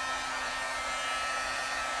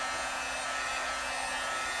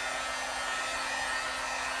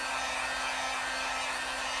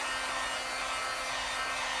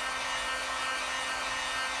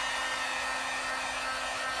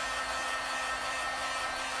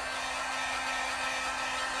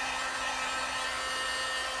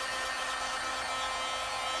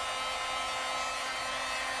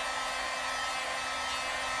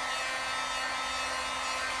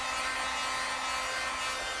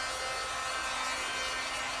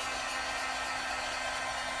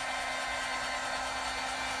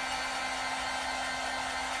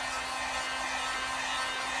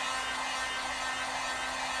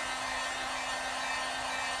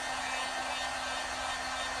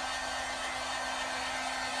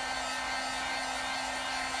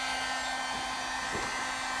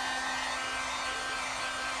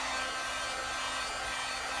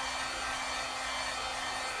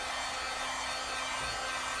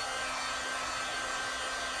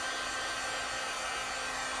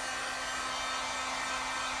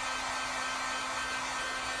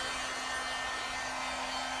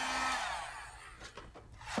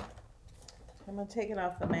 I'm going to take it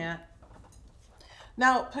off the mat.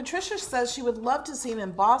 Now, Patricia says she would love to see an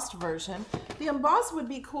embossed version. The embossed would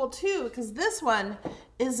be cool too, because this one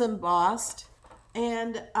is embossed,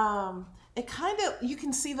 and it kind of, you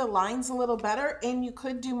can see the lines a little better, and you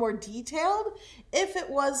could do more detailed if it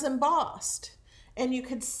was embossed, and you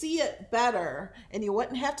could see it better, and you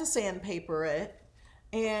wouldn't have to sandpaper it,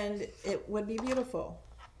 and it would be beautiful.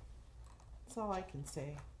 That's all I can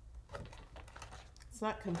say. It's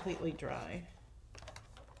not completely dry.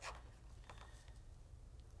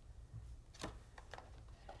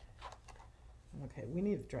 Okay, we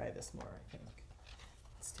need to dry this more, I think.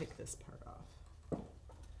 Let's take this part off,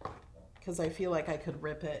 because I feel like I could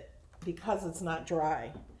rip it because it's not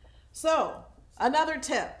dry. So, another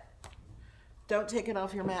tip. Don't take it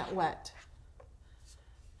off your mat wet.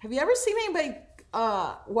 Have you ever seen anybody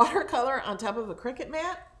watercolor on top of a Cricut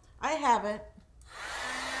mat? I haven't.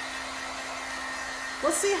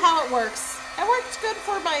 We'll see how it works. It worked good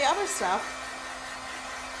for my other stuff.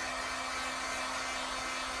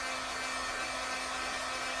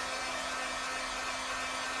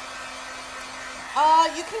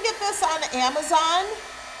 You can get this on Amazon.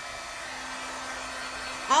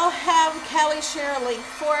 I'll have Kelly share a link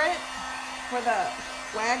for it, for the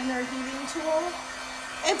Wagner heating tool.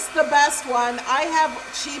 It's the best one. I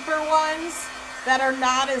have cheaper ones that are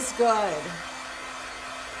not as good.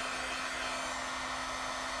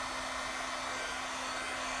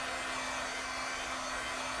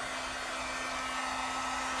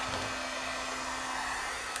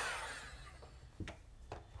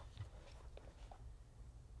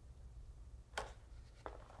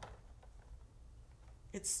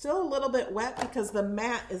 It's still a little bit wet because the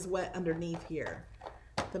mat is wet underneath here.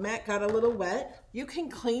 The mat got a little wet. You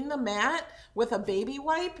can clean the mat with a baby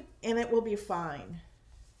wipe and it will be fine.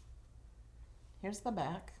 Here's the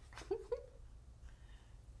back. Can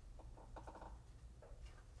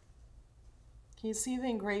you see the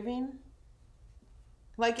engraving?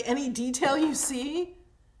 Like any detail you see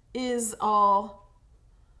is all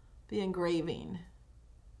the engraving.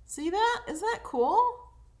 See that? Is that cool?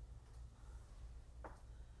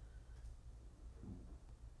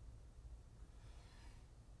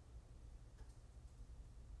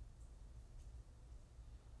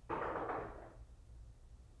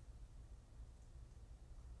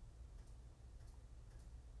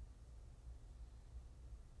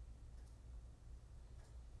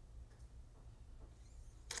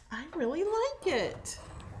 I really like it.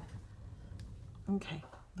 Okay,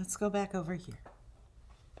 let's go back over here.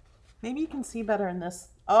 Maybe you can see better in this.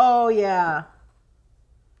 Oh yeah.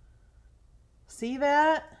 See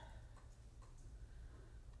that?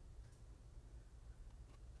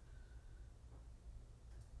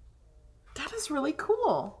 That is really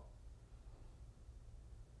cool.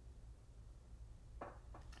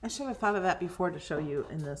 I should have thought of that before to show you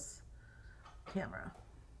in this camera.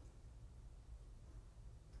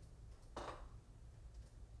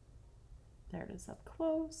 There it is up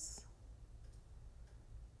close.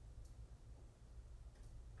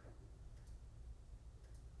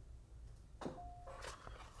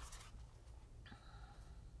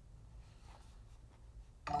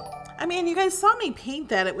 I mean, you guys saw me paint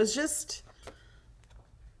that. It was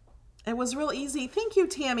real easy. Thank you,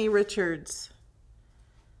 Tammy Richards.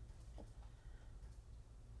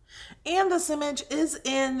 And this image is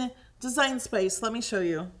in Design Space. Let me show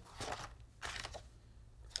you.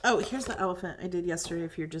 Oh, here's the elephant I did yesterday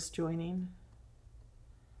if you're just joining.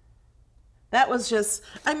 That was just,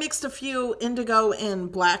 I mixed a few indigo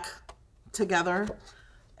and black together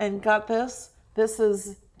and got this. This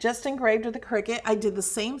is just engraved with the Cricut. I did the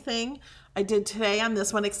same thing I did today on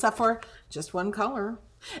this one, except for just one color.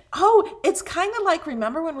 Oh, it's kind of like,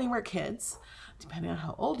 remember when we were kids? Depending on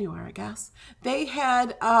how old you are, I guess. They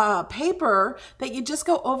had paper that you just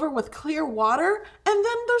go over with clear water, and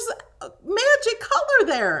then there's a magic color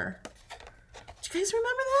there. Do you guys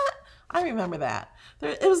remember that? I remember that.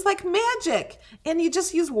 It was like magic, and you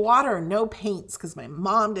just use water, no paints, because my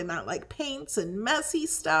mom did not like paints and messy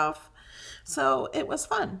stuff. So it was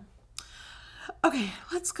fun. Okay,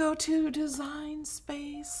 let's go to Design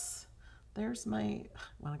Space. There's my, I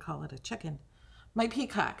want to call it a chicken, my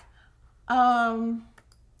Peacock. I'm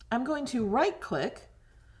going to right click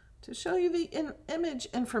to show you the image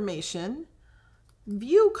information.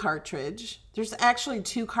 View cartridge. There's actually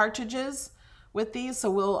 2 cartridges with these, so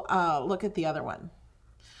we'll look at the other one.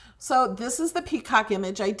 So this is the Peacock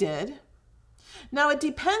image I did. Now it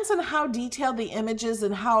depends on how detailed the image is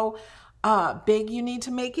and how big you need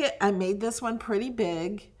to make it. I made this one pretty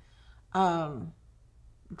big.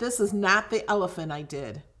 This is not the elephant I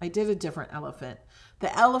did. I did a different elephant.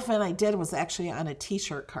 The elephant I did was actually on a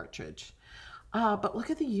t-shirt cartridge. But look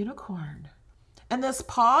at the unicorn. And this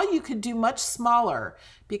paw you could do much smaller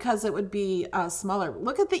because it would be smaller.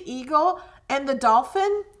 Look at the eagle and the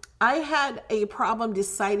dolphin. I had a problem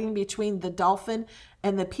deciding between the dolphin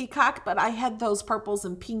and the peacock, but I had those purples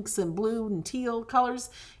and pinks and blue and teal colors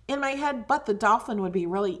in my head, but the dolphin would be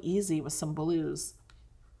really easy with some blues.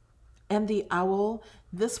 And the owl,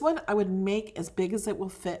 this one I would make as big as it will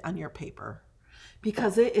fit on your paper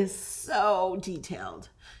because it is so detailed.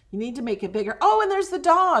 You need to make it bigger. Oh, and there's the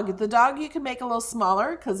dog. The dog you can make a little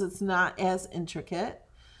smaller because it's not as intricate.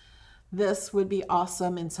 This would be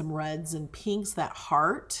awesome in some reds and pinks, that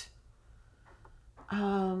heart.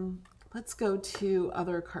 Let's go to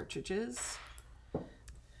other cartridges.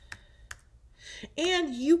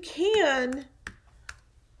 And you can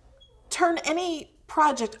turn any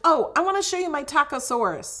project. Oh, I want to show you my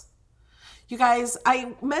Tacosaurus. You guys,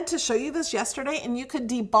 I meant to show you this yesterday and you could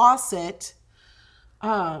deboss it.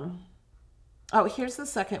 Oh, here's the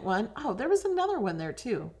second one. Oh, there was another one there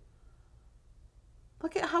too.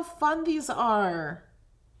 Look at how fun these are.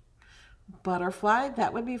 Butterfly,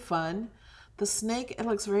 that would be fun. The snake, it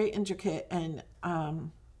looks very intricate. And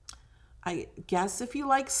I guess if you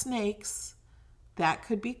like snakes, that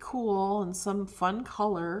could be cool and some fun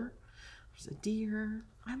color. There's a deer.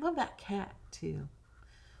 I love that cat too.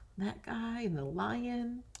 That guy and the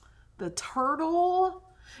lion. The turtle.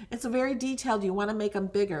 It's very detailed. You want to make them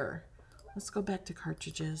bigger. Let's go back to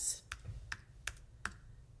cartridges.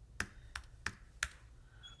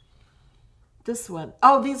 This one.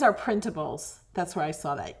 Oh, these are printables. That's where I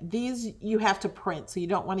saw that. These you have to print, so you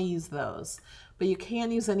don't want to use those. But you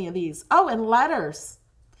can use any of these. Oh, and letters.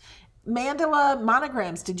 Mandala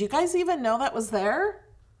monograms. Did you guys even know that was there?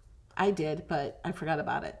 I did, but I forgot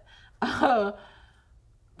about it.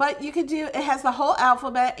 But you could do, it has the whole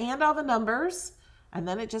alphabet and all the numbers. And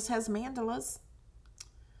then it just has mandalas.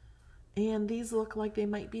 And these look like they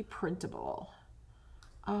might be printable.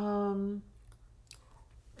 There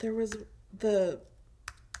was the,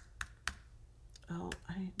 oh,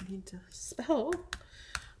 I need to spell.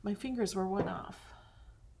 My fingers were one off.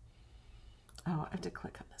 Oh, I have to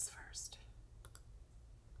click on this first.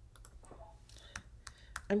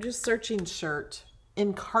 I'm just searching shirt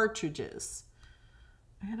in cartridges.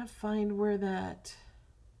 I gotta find where that.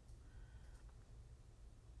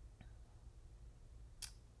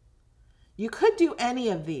 You could do any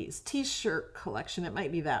of these. T-shirt collection, it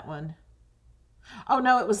might be that one. Oh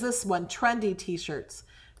no, it was this one, trendy t-shirts.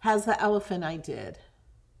 Has the elephant I did.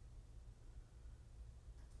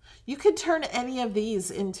 You could turn any of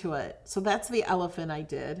these into it. So that's the elephant I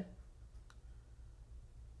did.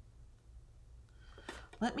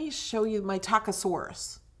 let me show you my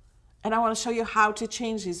Tacosaurus. And I want to show you how to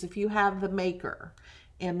change these if you have the maker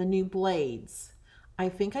and the new blades. I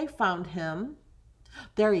think I found him.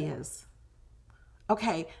 There he is.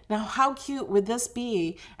 Okay, now how cute would this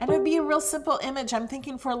be? And it would be a real simple image. I'm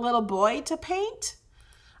thinking for a little boy to paint.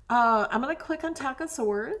 I'm going to click on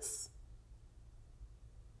Tacosaurus.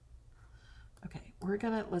 Okay,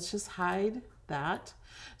 let's just hide that.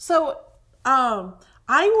 So my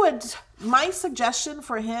suggestion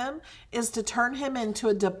for him is to turn him into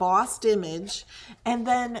a debossed image, and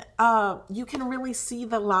then you can really see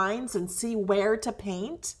the lines and see where to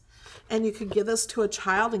paint. And you could give this to a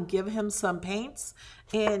child and give him some paints,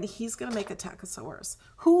 and he's going to make a Tacosaurus.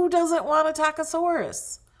 Who doesn't want a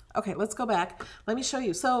Tacosaurus? Okay, let's go back. Let me show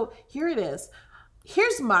you. So here it is.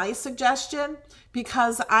 Here's my suggestion,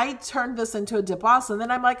 because I turned this into a deboss, and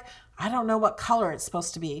then I'm like, I don't know what color it's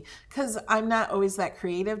supposed to be, because I'm not always that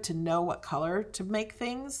creative to know what color to make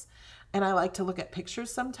things, and I like to look at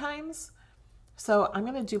pictures sometimes. So I'm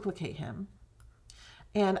going to duplicate him,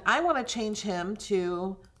 and I want to change him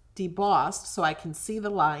to debossed so I can see the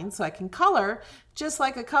lines, so I can color just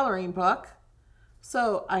like a coloring book.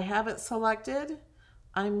 So I have it selected.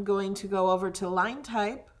 I'm going to go over to line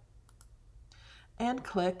type and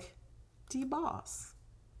click deboss.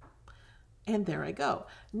 And there I go.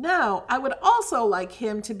 Now I would also like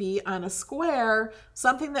him to be on a square,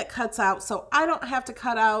 something that cuts out, so I don't have to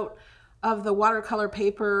cut out of the watercolor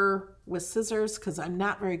paper with scissors, because I'm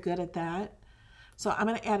not very good at that. So I'm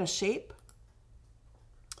going to add a shape,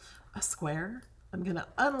 a square. I'm going to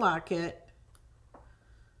unlock it,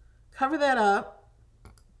 cover that up,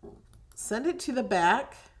 send it to the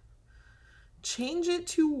back, change it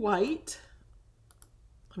to white.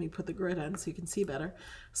 Let me put the grid on so you can see better.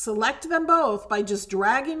 Select them both by just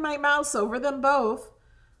dragging my mouse over them both.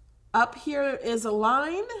 Up here is a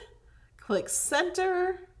line. Click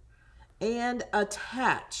center and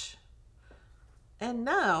attach. And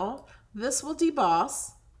now this will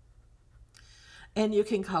deboss. And you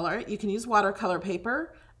can color it. You can use watercolor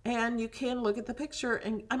paper, and you can look at the picture.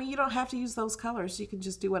 And I mean, you don't have to use those colors. You can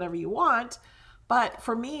just do whatever you want. But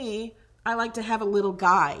for me, I like to have a little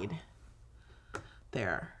guide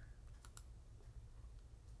there.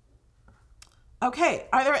 Okay,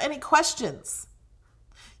 are there any questions?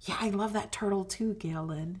 Yeah, I love that turtle too,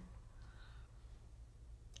 Galen.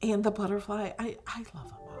 And the butterfly. I love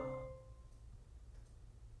them all.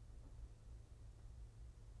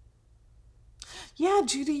 Yeah,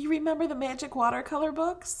 Judy, you remember the magic watercolor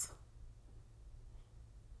books?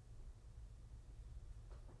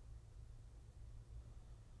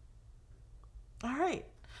 All right.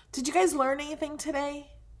 Did you guys learn anything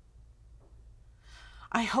today?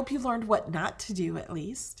 I hope you learned what not to do, at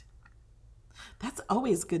least. That's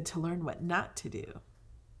always good to learn what not to do.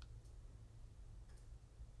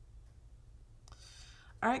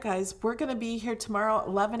 All right, guys, we're going to be here tomorrow at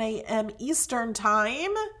 11 a.m. Eastern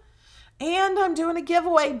time. And I'm doing a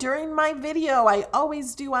giveaway during my video. I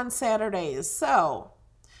always do on Saturdays. So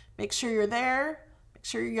make sure you're there. Make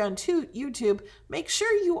sure you're on YouTube. Make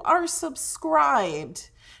sure you are subscribed,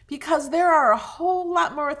 because there are a whole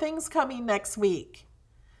lot more things coming next week.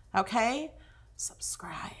 Okay?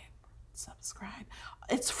 Subscribe. Subscribe.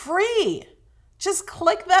 It's free. Just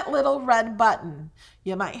click that little red button.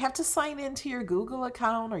 You might have to sign into your Google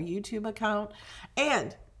account or YouTube account.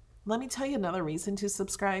 And let me tell you another reason to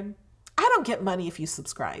subscribe. I don't get money if you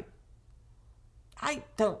subscribe. I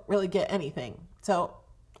don't really get anything. So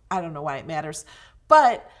I don't know why it matters.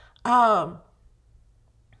 But,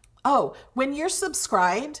 when you're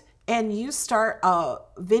subscribed and you start a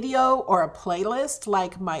video or a playlist,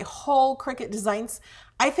 like my whole Cricut designs,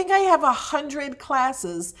 I think I have 100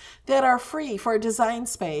 classes that are free for Design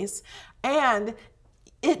Space, and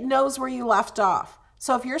it knows where you left off.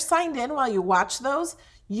 So if you're signed in while you watch those,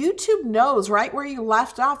 YouTube knows right where you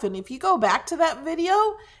left off. And if you go back to that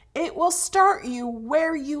video, it will start you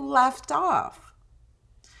where you left off.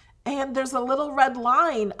 And there's a little red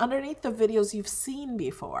line underneath the videos you've seen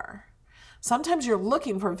before. Sometimes you're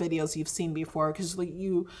looking for videos you've seen before because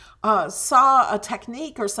you saw a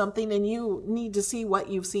technique or something and you need to see what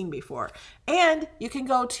you've seen before. And you can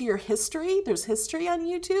go to your history. There's history on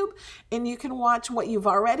YouTube, and you can watch what you've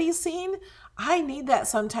already seen. I need that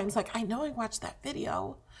sometimes. Like, I know I watched that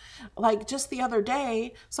video like just the other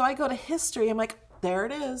day. So I go to history. I'm like, there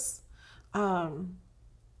it is.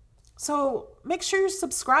 So make sure you're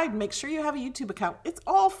subscribed. Make sure you have a YouTube account. It's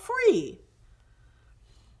all free.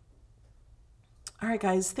 All right,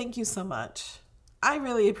 guys, thank you so much. I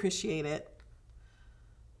really appreciate it.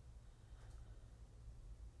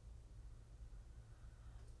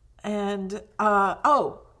 And,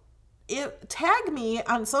 tag me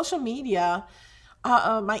on social media.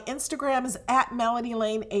 My Instagram is at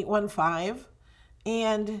MelodyLane815,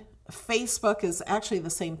 and Facebook is actually the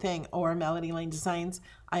same thing, or Melody Lane Designs.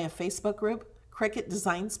 I have Facebook group, Cricut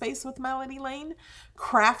Design Space with Melody Lane,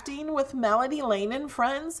 Crafting with Melody Lane and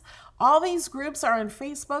Friends. All these groups are on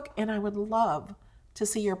Facebook, and I would love to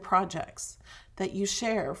see your projects that you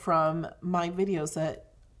share from my videos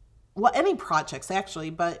that, well, any projects actually,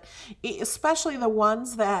 but especially the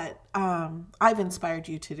ones that I've inspired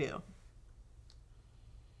you to do.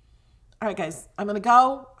 All right, guys, I'm going to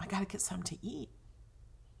go. I got to get something to eat.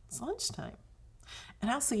 It's lunchtime. And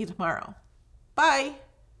I'll see you tomorrow. Bye.